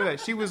get away with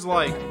that. She was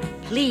like...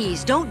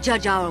 Please don't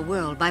judge our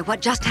world by what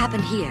just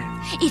happened here.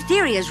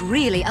 Etheria's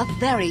really a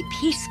very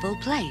peaceful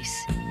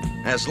place.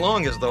 As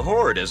long as the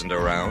Horde isn't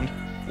around.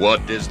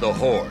 What is the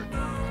Horde?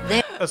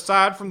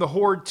 Aside from the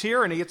Horde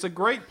tyranny, it's a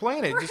great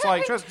planet.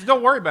 Right. Just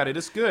don't worry about it.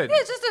 It's good. Yeah,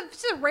 it's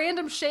just a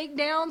random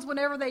shakedowns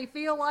whenever they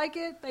feel like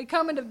it. They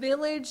come into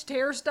village,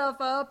 tear stuff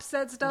up,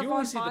 set stuff on fire. You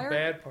only see the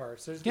bad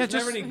parts. There's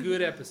never any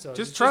good episodes.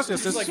 Just trust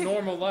us. It's like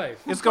normal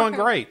life. It's going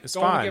great. It's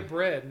fine. Going to get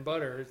bread and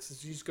butter.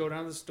 It's you just go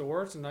down to the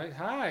store. It's like,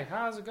 hi,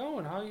 how's it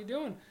going? How you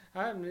doing?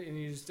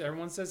 And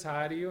everyone says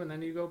hi to you, and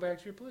then you go back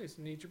to your place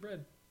and eat your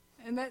bread.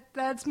 And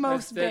that's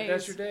most days.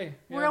 That's your day.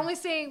 Yeah. We're only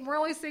seeing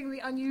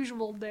the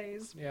unusual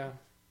days. Yeah.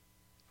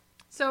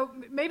 So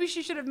maybe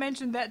she should have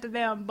mentioned that to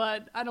them,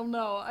 but I don't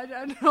know.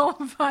 I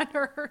don't find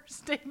her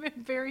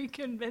statement very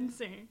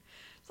convincing.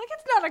 It's like,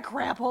 it's not a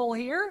crap hole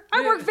here.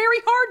 I work very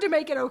hard to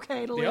make it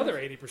okay to live. The other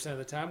 80% of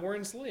the time, we're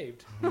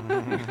enslaved.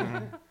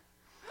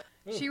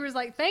 She was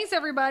like, thanks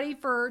everybody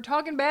for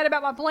talking bad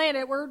about my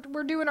planet.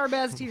 We're doing our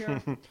best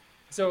here.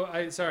 So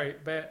I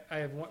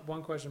have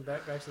one question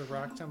back to the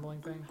rock tumbling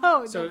thing.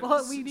 Oh, so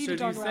we need to talk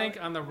about it. So do you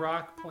think on the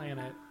rock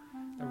planet,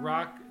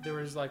 there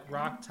was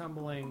rock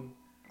tumbling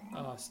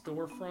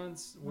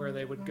storefronts where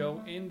they would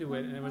go into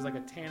it, and it was like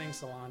a tanning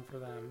salon for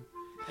them,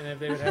 and if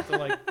they would have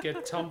to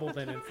get tumbled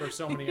in it for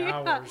so many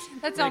hours,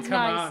 that sounds they'd come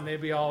nice. out and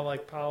they'd be all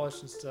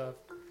polished and stuff.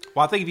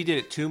 Well, I think if you did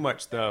it too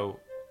much, though.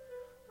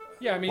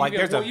 Yeah, I mean,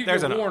 you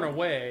get worn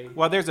away.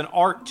 Well, there's an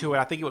art to it.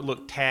 I think it would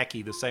look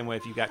tacky the same way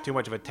if you got too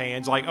much of a tan.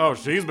 It's like, oh,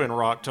 she's been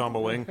rock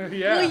tumbling.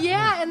 Yeah. Well,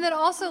 yeah, and then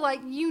also,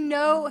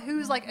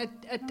 who's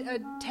a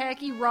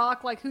tacky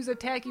rock, who's a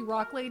tacky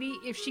rock lady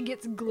if she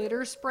gets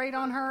glitter sprayed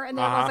on her. And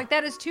then I was like,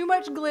 that is too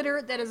much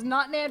glitter. That is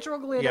not natural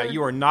glitter. Yeah,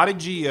 you are not a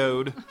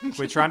geode.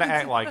 We're trying to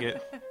act like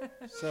it.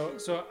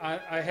 So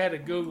I had to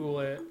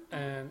Google it,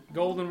 and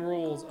golden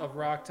rules of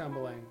rock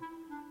tumbling.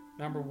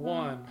 Number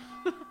 1,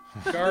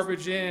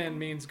 garbage in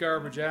means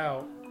garbage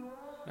out.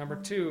 Number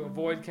 2,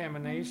 avoid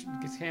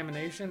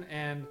contamination.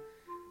 And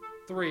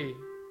 3,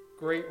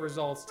 great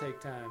results take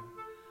time.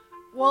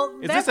 Well,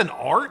 Is this an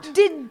art?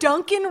 Did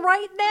Duncan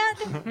write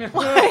that?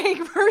 Like,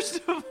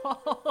 first of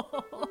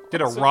all.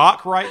 Did a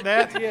rock write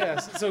that?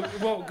 Yes. So,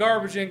 well,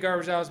 garbage in,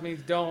 garbage out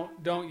means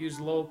don't use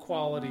low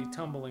quality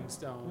tumbling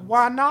stones.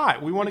 Why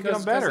not? We want to get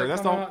them Because better. they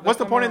That's come the. out- What's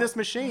they the point come of out- this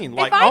machine?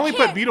 Like, I only put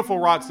can't- beautiful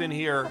rocks in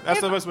here.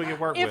 That's the best we can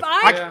work if with.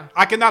 I-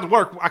 I cannot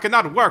work. I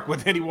cannot work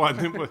with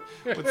anyone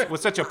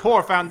with such a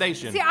poor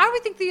foundation. See, I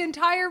would think the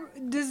entire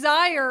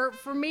desire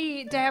for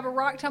me to have a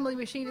rock tumbling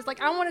machine is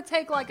like, I want to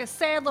take like a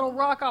sad little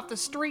rock off the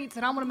streets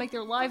and I want to make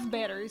their life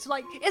better. It's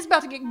like, it's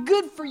about to get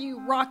good for you,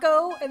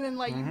 Rocco. And then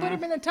like you put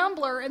him in a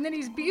tumbler and then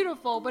he's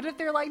beautiful. But if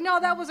they're like, no,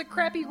 that was a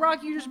crappy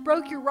rock, you just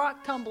broke your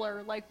rock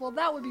tumbler. Like, well,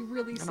 that would be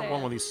really I sad. don't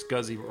want one of these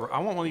scuzzy. I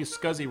want one of these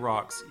scuzzy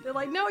rocks. They're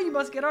like, no, you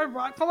must get our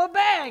rock from a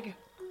bag.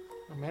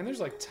 Oh, man, there's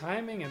like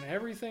timing and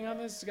everything on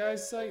this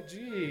guy's site.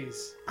 Jeez.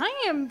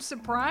 I am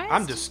surprised.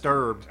 I'm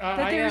disturbed. That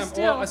I there's am.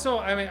 still- Well, so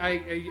I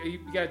mean, you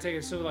gotta take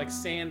it. So like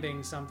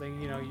sanding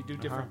something, you do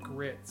different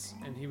grits,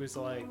 and he was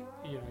like,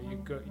 you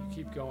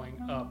keep going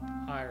up,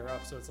 higher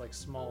up, so it's like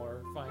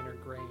smaller, finer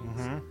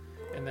grains,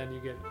 and then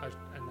you get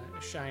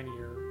a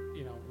shinier,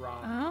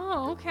 rock.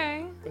 Oh,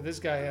 okay. But this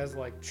guy has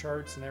like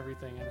charts and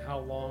everything, and how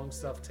long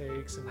stuff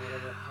takes and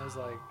whatever. I was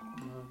like,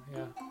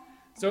 yeah.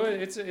 So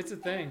it's a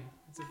thing.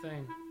 It's a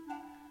thing.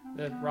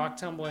 That rock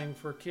tumbling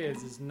for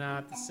kids is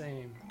not the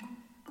same.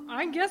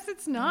 I guess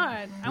it's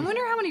not. I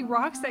wonder how many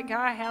rocks that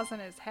guy has in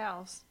his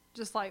house.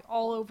 Just like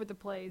all over the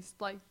place.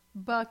 Like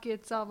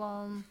buckets of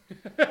them,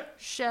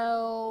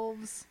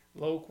 shelves.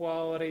 Low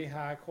quality,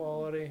 high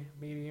quality,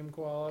 medium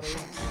quality.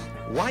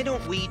 Why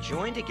don't we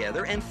join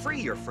together and free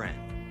your friend?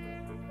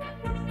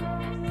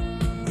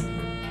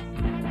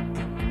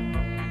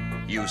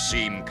 You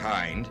seem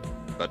kind,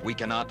 but we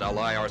cannot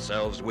ally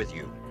ourselves with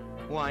you.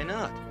 Why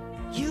not?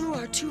 You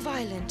are too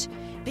violent.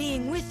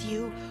 Being with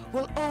you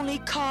will only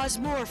cause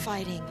more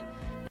fighting.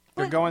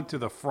 They're going to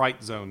the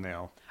fright zone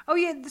now. Oh,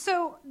 yeah.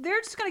 So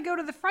they're just going to go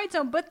to the fright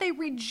zone, but they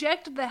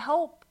reject the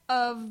help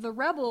of the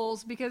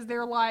rebels because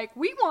they're like,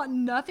 we want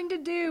nothing to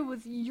do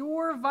with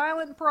your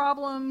violent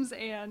problems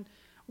and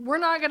we're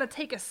not going to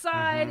take a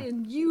side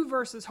in you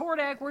versus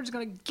Hordak. We're just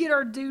going to get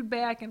our dude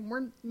back and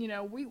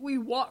we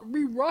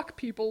rock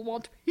people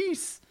want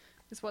peace,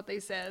 is what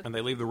they said. And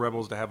they leave the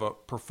rebels to have a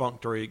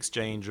perfunctory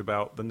exchange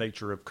about the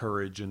nature of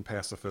courage and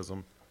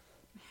pacifism.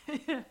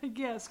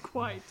 Yes,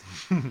 quite.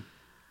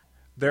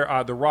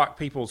 The Rock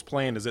People's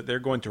plan is that they're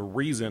going to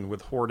reason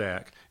with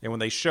Hordak. And when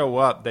they show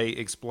up, they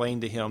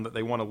explain to him that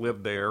they want to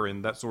live there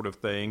and that sort of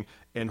thing.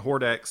 And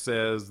Hordak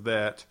says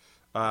that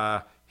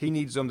he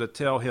needs them to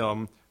tell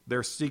him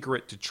their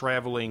secret to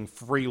traveling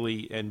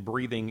freely and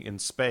breathing in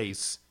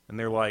space. And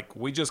they're like,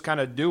 we just kind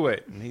of do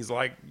it. And he's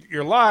like,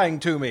 you're lying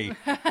to me.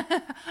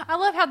 I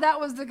love how that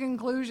was the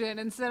conclusion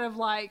instead of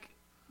like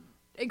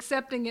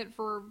accepting it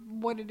for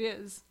what it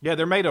is. Yeah,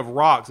 they're made of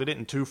rocks. They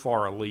didn't too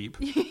far a leap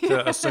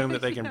to assume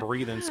that they can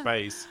breathe in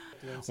space.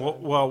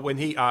 Well, when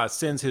he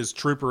sends his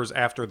troopers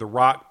after the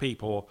Rock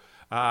People,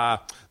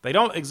 they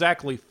don't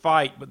exactly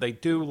fight, but they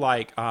do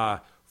like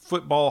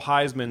football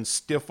Heisman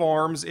stiff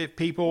arms at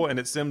people, and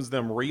it sends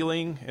them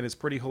reeling, and it's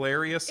pretty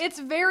hilarious. It's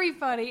very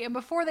funny, and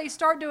before they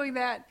start doing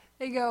that,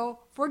 they go,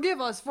 forgive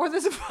us for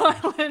this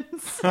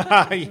violence.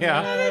 Yeah. They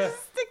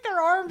just stick their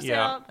arms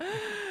Yeah. out,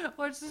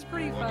 which is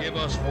pretty funny. Forgive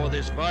us for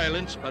this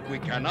violence, but we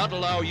cannot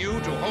allow you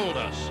to hold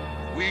us.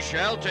 We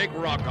shall take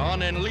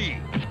Rock-On and leave.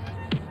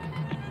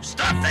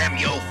 Stop them,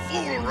 you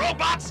fool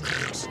robots!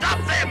 Stop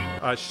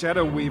them!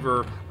 Shadow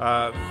Weaver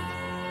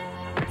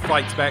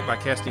fights back by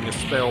casting a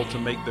spell to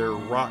make their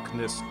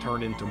rockness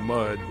turn into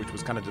mud, which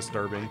was kind of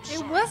disturbing.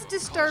 It was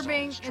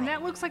disturbing, and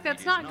that looks like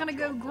that's not going to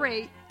go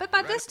great. But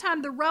by this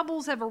time, the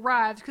rebels have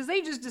arrived because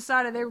they just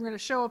decided they were going to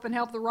show up and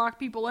help the Rock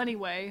People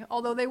anyway,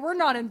 although they were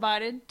not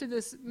invited to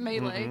this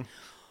melee.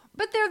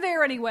 But they're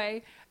there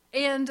anyway.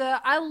 And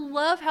I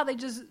love how they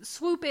just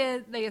swoop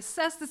in, they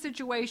assess the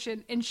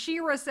situation, and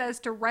She-Ra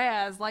says to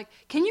Raz, like,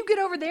 can you get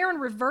over there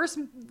and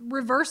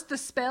reverse the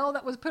spell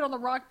that was put on the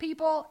Rock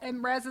People?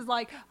 And Raz is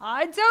like,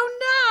 I don't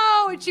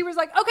know. And She-Ra's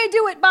like, okay,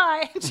 do it,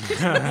 bye. And she's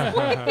just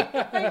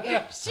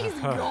like, she's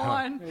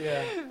gone.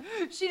 Yeah.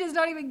 She does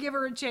not even give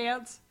her a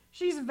chance.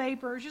 She's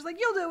vapor. She's like,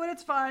 you'll do it,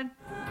 it's fine.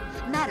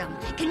 Madam,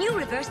 can you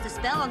reverse the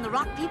spell on the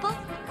Rock People?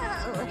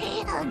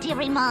 Oh,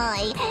 dearie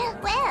my.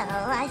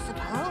 Well, I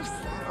suppose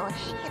so,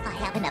 if I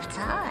have enough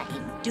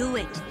time. Do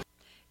it.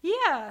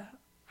 Yeah.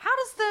 How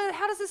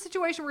does the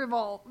situation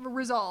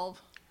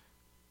resolve?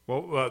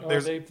 Well,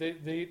 there's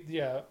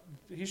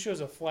he shows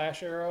a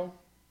flash arrow,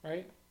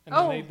 right? And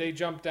Oh. then they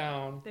jump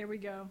down, There we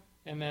go.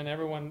 and then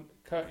everyone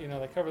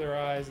they cover their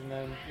eyes, and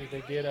then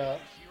they get up,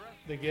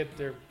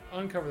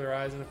 uncover their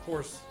eyes, and of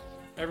course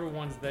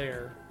everyone's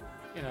there.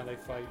 They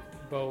fight.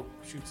 Bo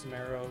shoots some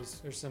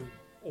arrows. There's some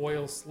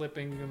oil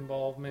slipping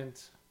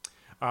involvement.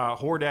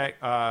 Hordak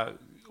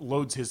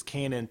loads his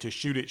cannon to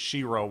shoot at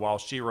She-Ra while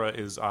She-Ra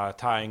is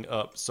tying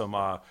up some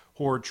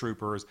Horde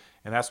troopers,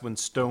 and that's when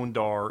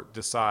Stone-Dar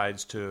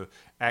decides to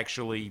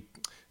actually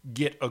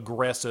get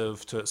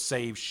aggressive to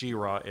save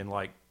She-Ra and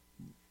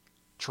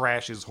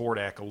trashes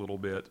Hordak a little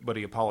bit, but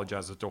he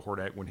apologizes to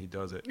Hordak when he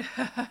does it.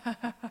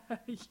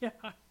 Yeah.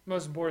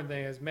 Most important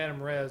thing is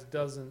Madame Rez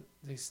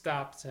he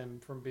stops him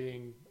from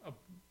being a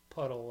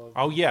puddle of...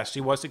 Oh, yeah, she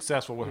was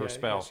successful with her Yeah,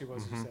 spell. she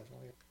was successful,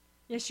 yeah.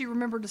 Yeah, she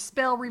remembered to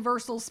spell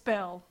reversal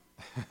spell.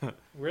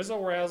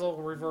 Rizzle,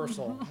 razzle,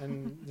 reversal.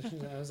 And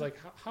I was like,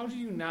 how do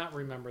you not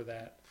remember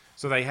that?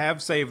 So they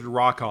have saved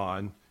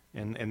Rockon,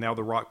 and now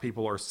the Rock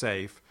people are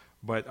safe.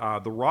 But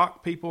the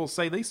Rock people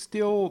say they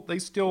still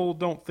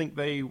don't think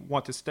they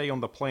want to stay on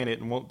the planet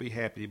and won't be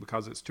happy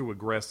because it's too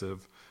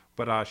aggressive.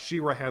 But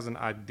She-Ra has an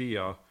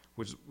idea,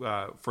 which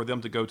for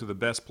them to go to the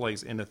best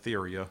place in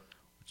Etheria,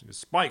 which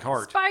is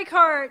Spikeheart.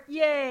 Spikeheart,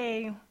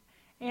 yay!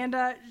 And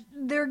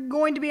they're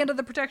going to be under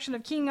the protection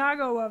of King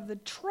Ago of the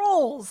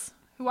Trolls,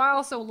 who I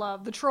also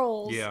love. The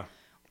Trolls. Yeah.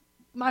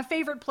 My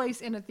favorite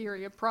place in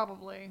Etheria,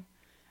 probably.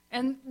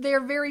 And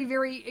they're very,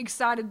 very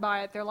excited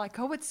by it. They're like,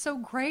 oh, it's so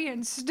gray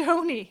and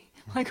stony.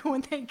 Like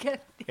when they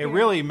get there. It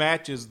really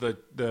matches the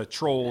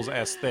Trolls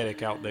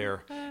aesthetic out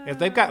there.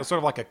 They've got sort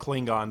of like a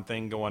Klingon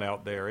thing going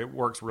out there. It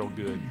works real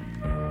good.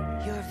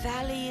 Your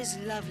valley is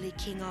lovely,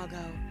 King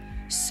Argo.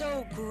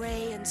 So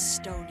gray and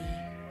stony.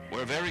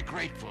 We're very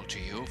grateful to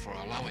you for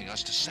allowing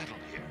us to settle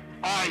here.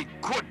 I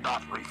could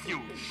not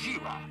refuse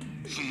She-Ra.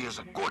 She is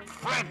a good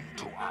friend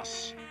to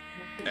us.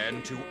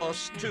 And to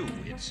us too,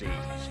 it seems.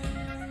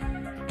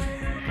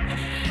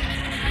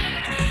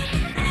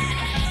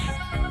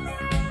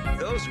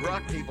 Those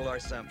rock people are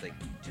something.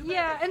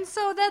 Yeah, and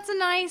so that's a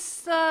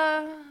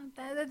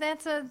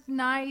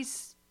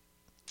nice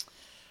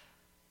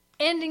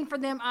ending for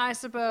them, I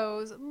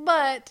suppose.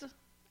 But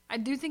I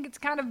do think it's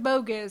kind of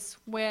bogus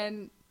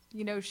when,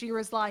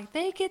 She-Ra's like,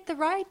 they get the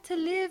right to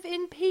live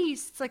in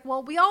peace. It's like,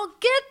 well, we all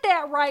get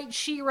that right,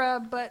 She-Ra,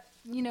 but,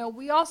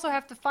 we also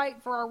have to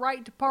fight for our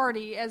right to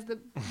party, as the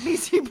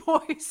Beastie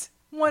Boys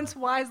once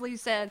wisely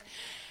said.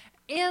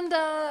 And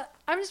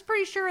I'm just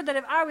pretty sure that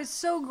if I was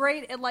so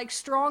great at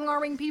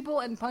strong-arming people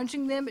and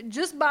punching them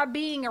just by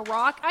being a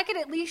rock, I could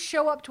at least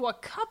show up to a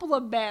couple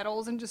of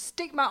battles and just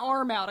stick my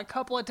arm out a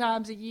couple of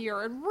times a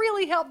year and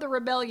really help the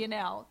rebellion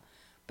out.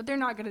 But they're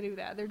not going to do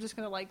that. They're just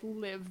going to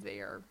live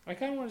there. I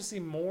kind of want to see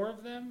more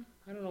of them.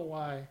 I don't know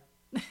why.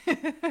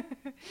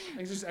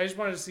 I just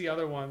wanted to see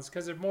other ones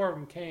because if more of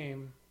them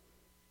came,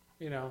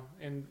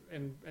 and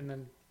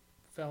then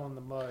fell in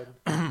the mud.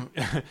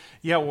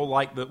 Yeah, well,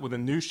 with the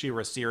new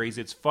She-Ra series,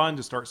 it's fun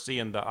to start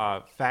seeing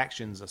the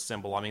factions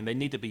assemble. I mean, they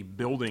need to be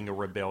building a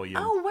rebellion.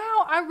 Oh,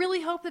 wow. I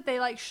really hope that they,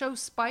 show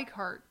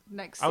Spikeheart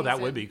next season. Oh, that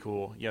would be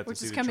cool. Yeah, which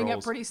to see is the coming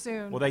Trolls. up pretty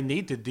soon. Well, they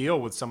need to deal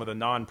with some of the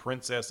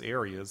non-princess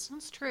areas.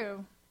 That's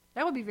true.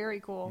 That would be very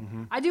cool.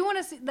 Mm-hmm. I do want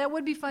to see, that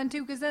would be fun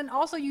too, because then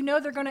also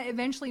they're going to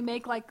eventually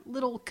make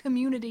little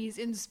communities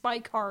in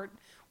Spikeheart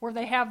where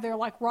they have their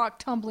rock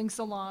tumbling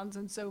salons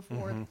and so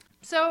forth. Mm-hmm.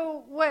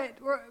 So what?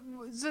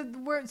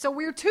 So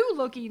we're too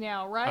Lookie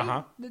now, right?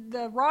 Uh-huh.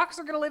 The rocks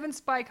are going to live in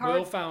Spikeheart.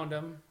 Will found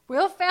him.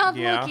 Will found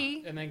Yeah.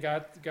 Lookie. And then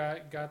got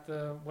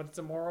the what's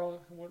the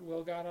moral? What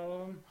Will got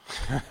out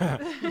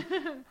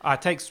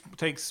of him?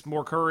 Takes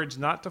more courage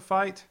not to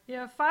fight.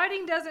 Yeah,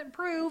 fighting doesn't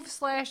prove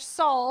 /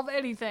 solve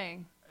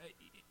anything.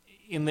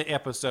 In the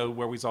episode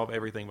where we solve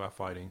everything by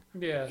fighting.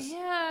 Yes.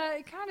 Yeah,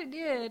 it kind of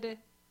did.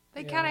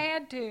 They Yeah. kind of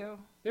had to.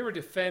 They were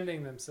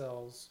defending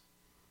themselves,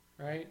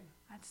 right?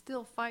 That's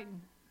still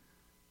fighting.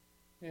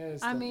 Yeah,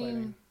 it's still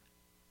fighting.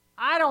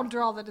 I don't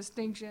draw the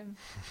distinction.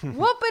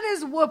 Whooping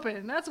is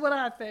whooping. That's what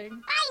I think.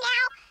 Bye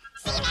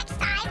now. See you next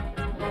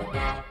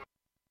time.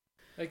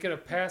 They could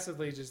have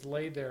passively just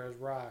laid there as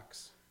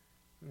rocks,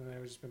 and they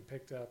would just been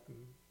picked up and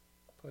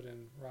put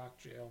in rock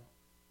jail.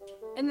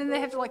 And then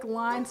they have to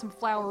line some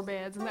flower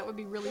beds, and that would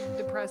be really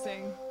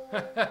depressing.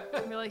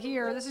 And be like,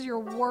 here, this is your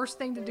worst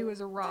thing to do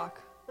as a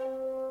rock.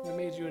 They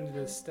made you into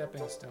this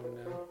stepping stone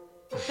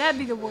now. That'd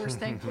be the worst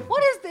thing.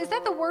 Is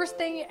that the worst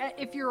thing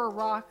if you're a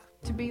rock,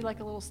 to be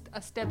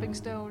a stepping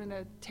stone in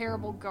a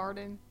terrible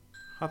garden?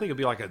 I think it'd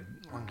be like a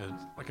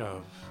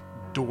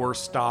door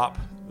stop.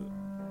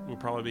 Would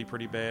probably be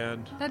pretty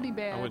bad. That'd be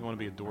bad. I wouldn't want to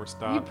be a door You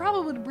stop.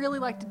 probably would really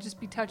like to just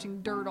be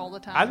touching dirt all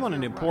the time. I'd if want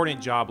an you're a rock.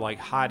 important job like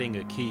hiding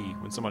a key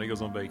when somebody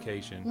goes on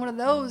vacation. One of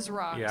those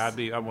rocks. Yeah,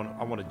 I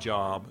want a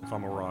job if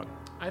I'm a rock.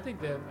 I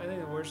think the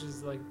worst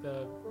is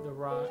the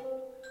rock.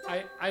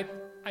 I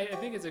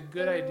think it's a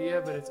good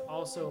idea, but it's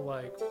also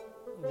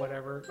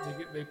whatever.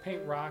 They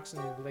paint rocks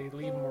and they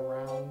leave them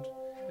around,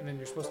 and then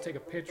you're supposed to take a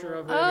picture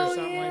of it or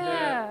something like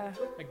that.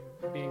 Like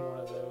being one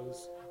of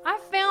those. I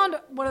found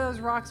one of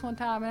those rocks one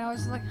time, and I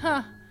was just like,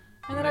 huh.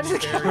 And then I just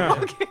kept buried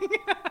walking.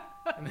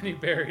 And then he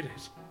buried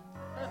it.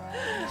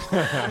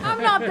 I'm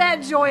not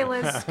that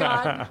joyless,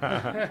 Scott.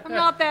 I'm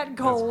not that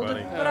cold.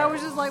 funny. But I was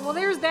just like, well,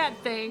 there's that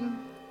thing.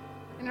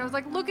 And I was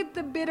like, look at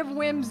the bit of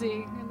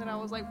whimsy. And then I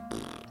was like,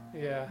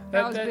 Yeah,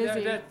 I was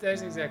busy.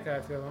 that's exactly how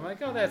I feel. I'm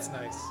like, oh, that's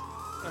nice.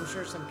 I'm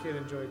sure some kid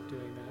enjoyed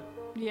doing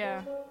that.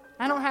 yeah.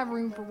 I don't have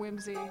room for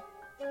whimsy.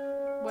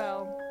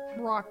 Well,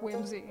 rock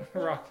whimsy.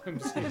 Rock him.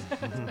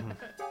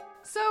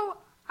 So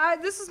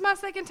This is my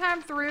second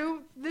time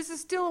through. This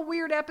is still a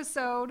weird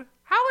episode.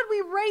 How would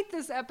we rate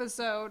this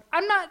episode?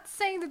 I'm not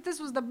saying that this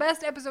was the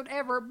best episode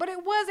ever, but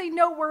it was a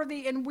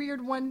noteworthy and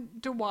weird one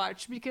to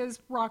watch because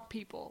rock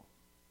people.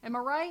 Am I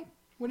right?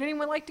 Would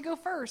anyone like to go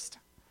first?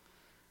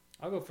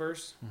 I'll go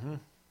first.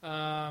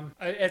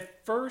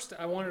 At first,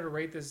 I wanted to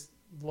rate this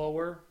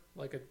lower,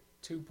 like a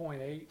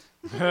 2.8.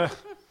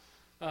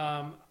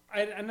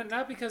 And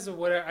not because of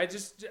what I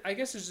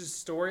guess it's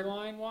just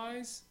storyline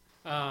wise.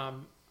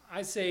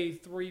 I say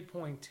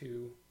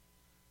 3.2.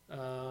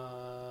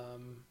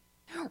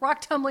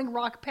 Rock tumbling,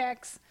 rock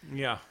packs.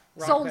 Yeah.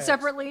 Sold packs.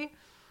 separately.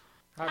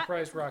 High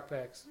price rock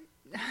packs.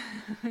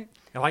 And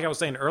like I was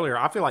saying earlier,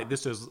 I feel like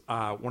this is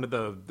one of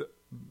the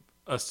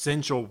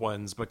essential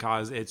ones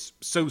because it's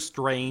so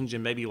strange,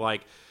 and maybe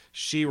like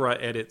She-Ra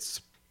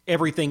edits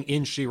everything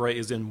in She-Ra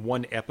is in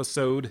one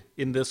episode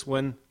in this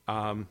one.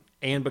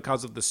 And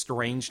because of the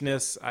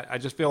strangeness, I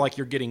just feel like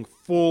you're getting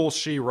full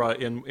She-Ra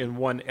in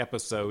one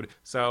episode.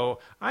 So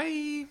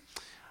I'm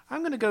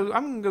gonna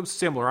go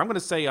similar. I'm gonna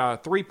say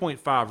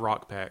 3.5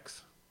 rock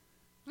packs.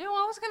 No,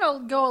 I was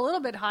going to go a little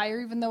bit higher,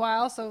 even though I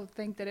also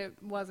think that it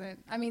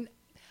wasn't. I mean,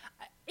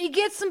 it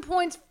gets some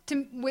points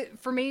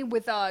for me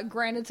with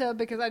Granita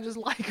because I just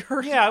like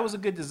her. Yeah, it was a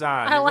good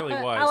design. It really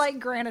was. I like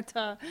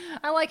Granita.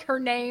 I like her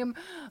name.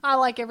 I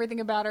like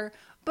everything about her.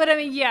 But I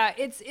mean, yeah,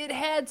 it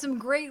had some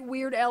great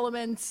weird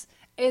elements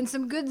and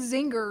some good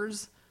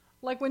zingers,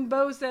 like when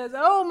Bo says,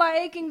 "Oh, my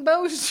aching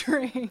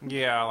bowstring."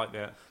 Yeah, I like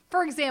that.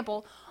 For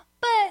example.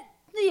 But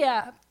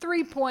yeah,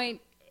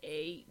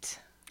 3.8.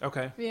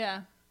 Okay.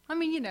 Yeah. I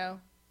mean, you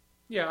know.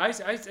 Yeah, I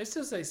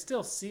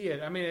still see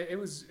it. I mean, it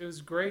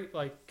was great,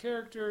 like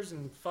characters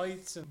and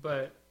fights,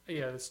 but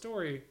yeah, the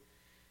story.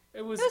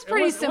 It was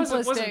pretty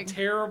simplistic. It wasn't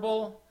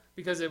terrible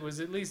because it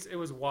was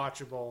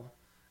watchable.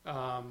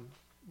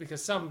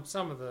 Because some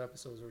of the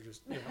episodes were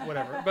just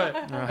whatever, but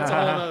that's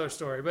a whole other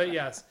story. But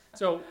yes,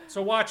 so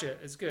watch it.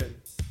 It's good.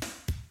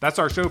 That's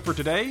our show for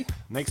today.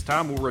 Next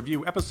time we'll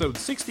review episode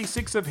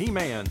 66 of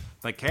He-Man,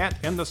 The Cat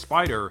and the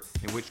Spider,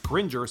 in which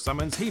Cringer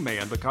summons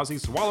He-Man because he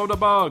swallowed a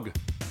bug.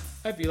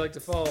 If you'd like to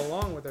follow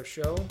along with our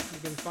show, you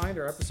can find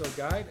our episode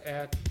guide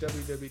at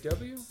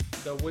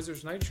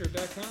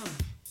www.thewizardsnightshirt.com.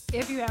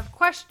 If you have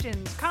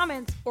questions,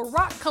 comments, or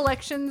rock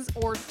collections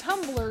or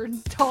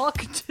Tumblr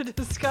talk to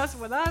discuss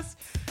with us,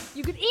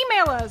 you can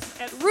email us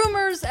at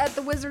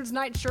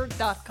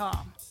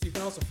rumors@thewizardsnightshirt.com. You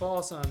can also follow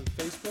us on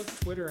Facebook,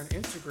 Twitter, and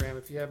Instagram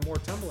if you have more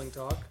tumbling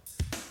talk.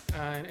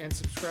 And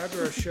subscribe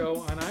to our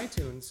show on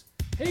iTunes.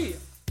 Hey,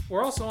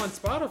 we're also on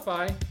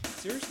Spotify.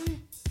 Seriously?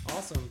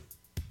 Awesome.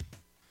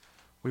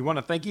 We want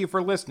to thank you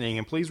for listening,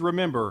 and please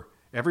remember,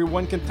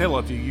 everyone can tell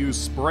if you use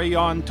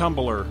spray-on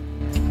Tumblr.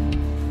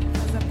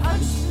 I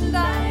punched and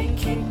I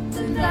kicked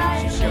and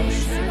I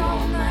labored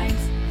all night.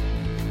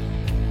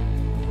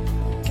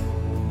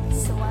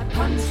 So I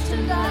punched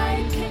and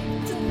I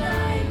kicked and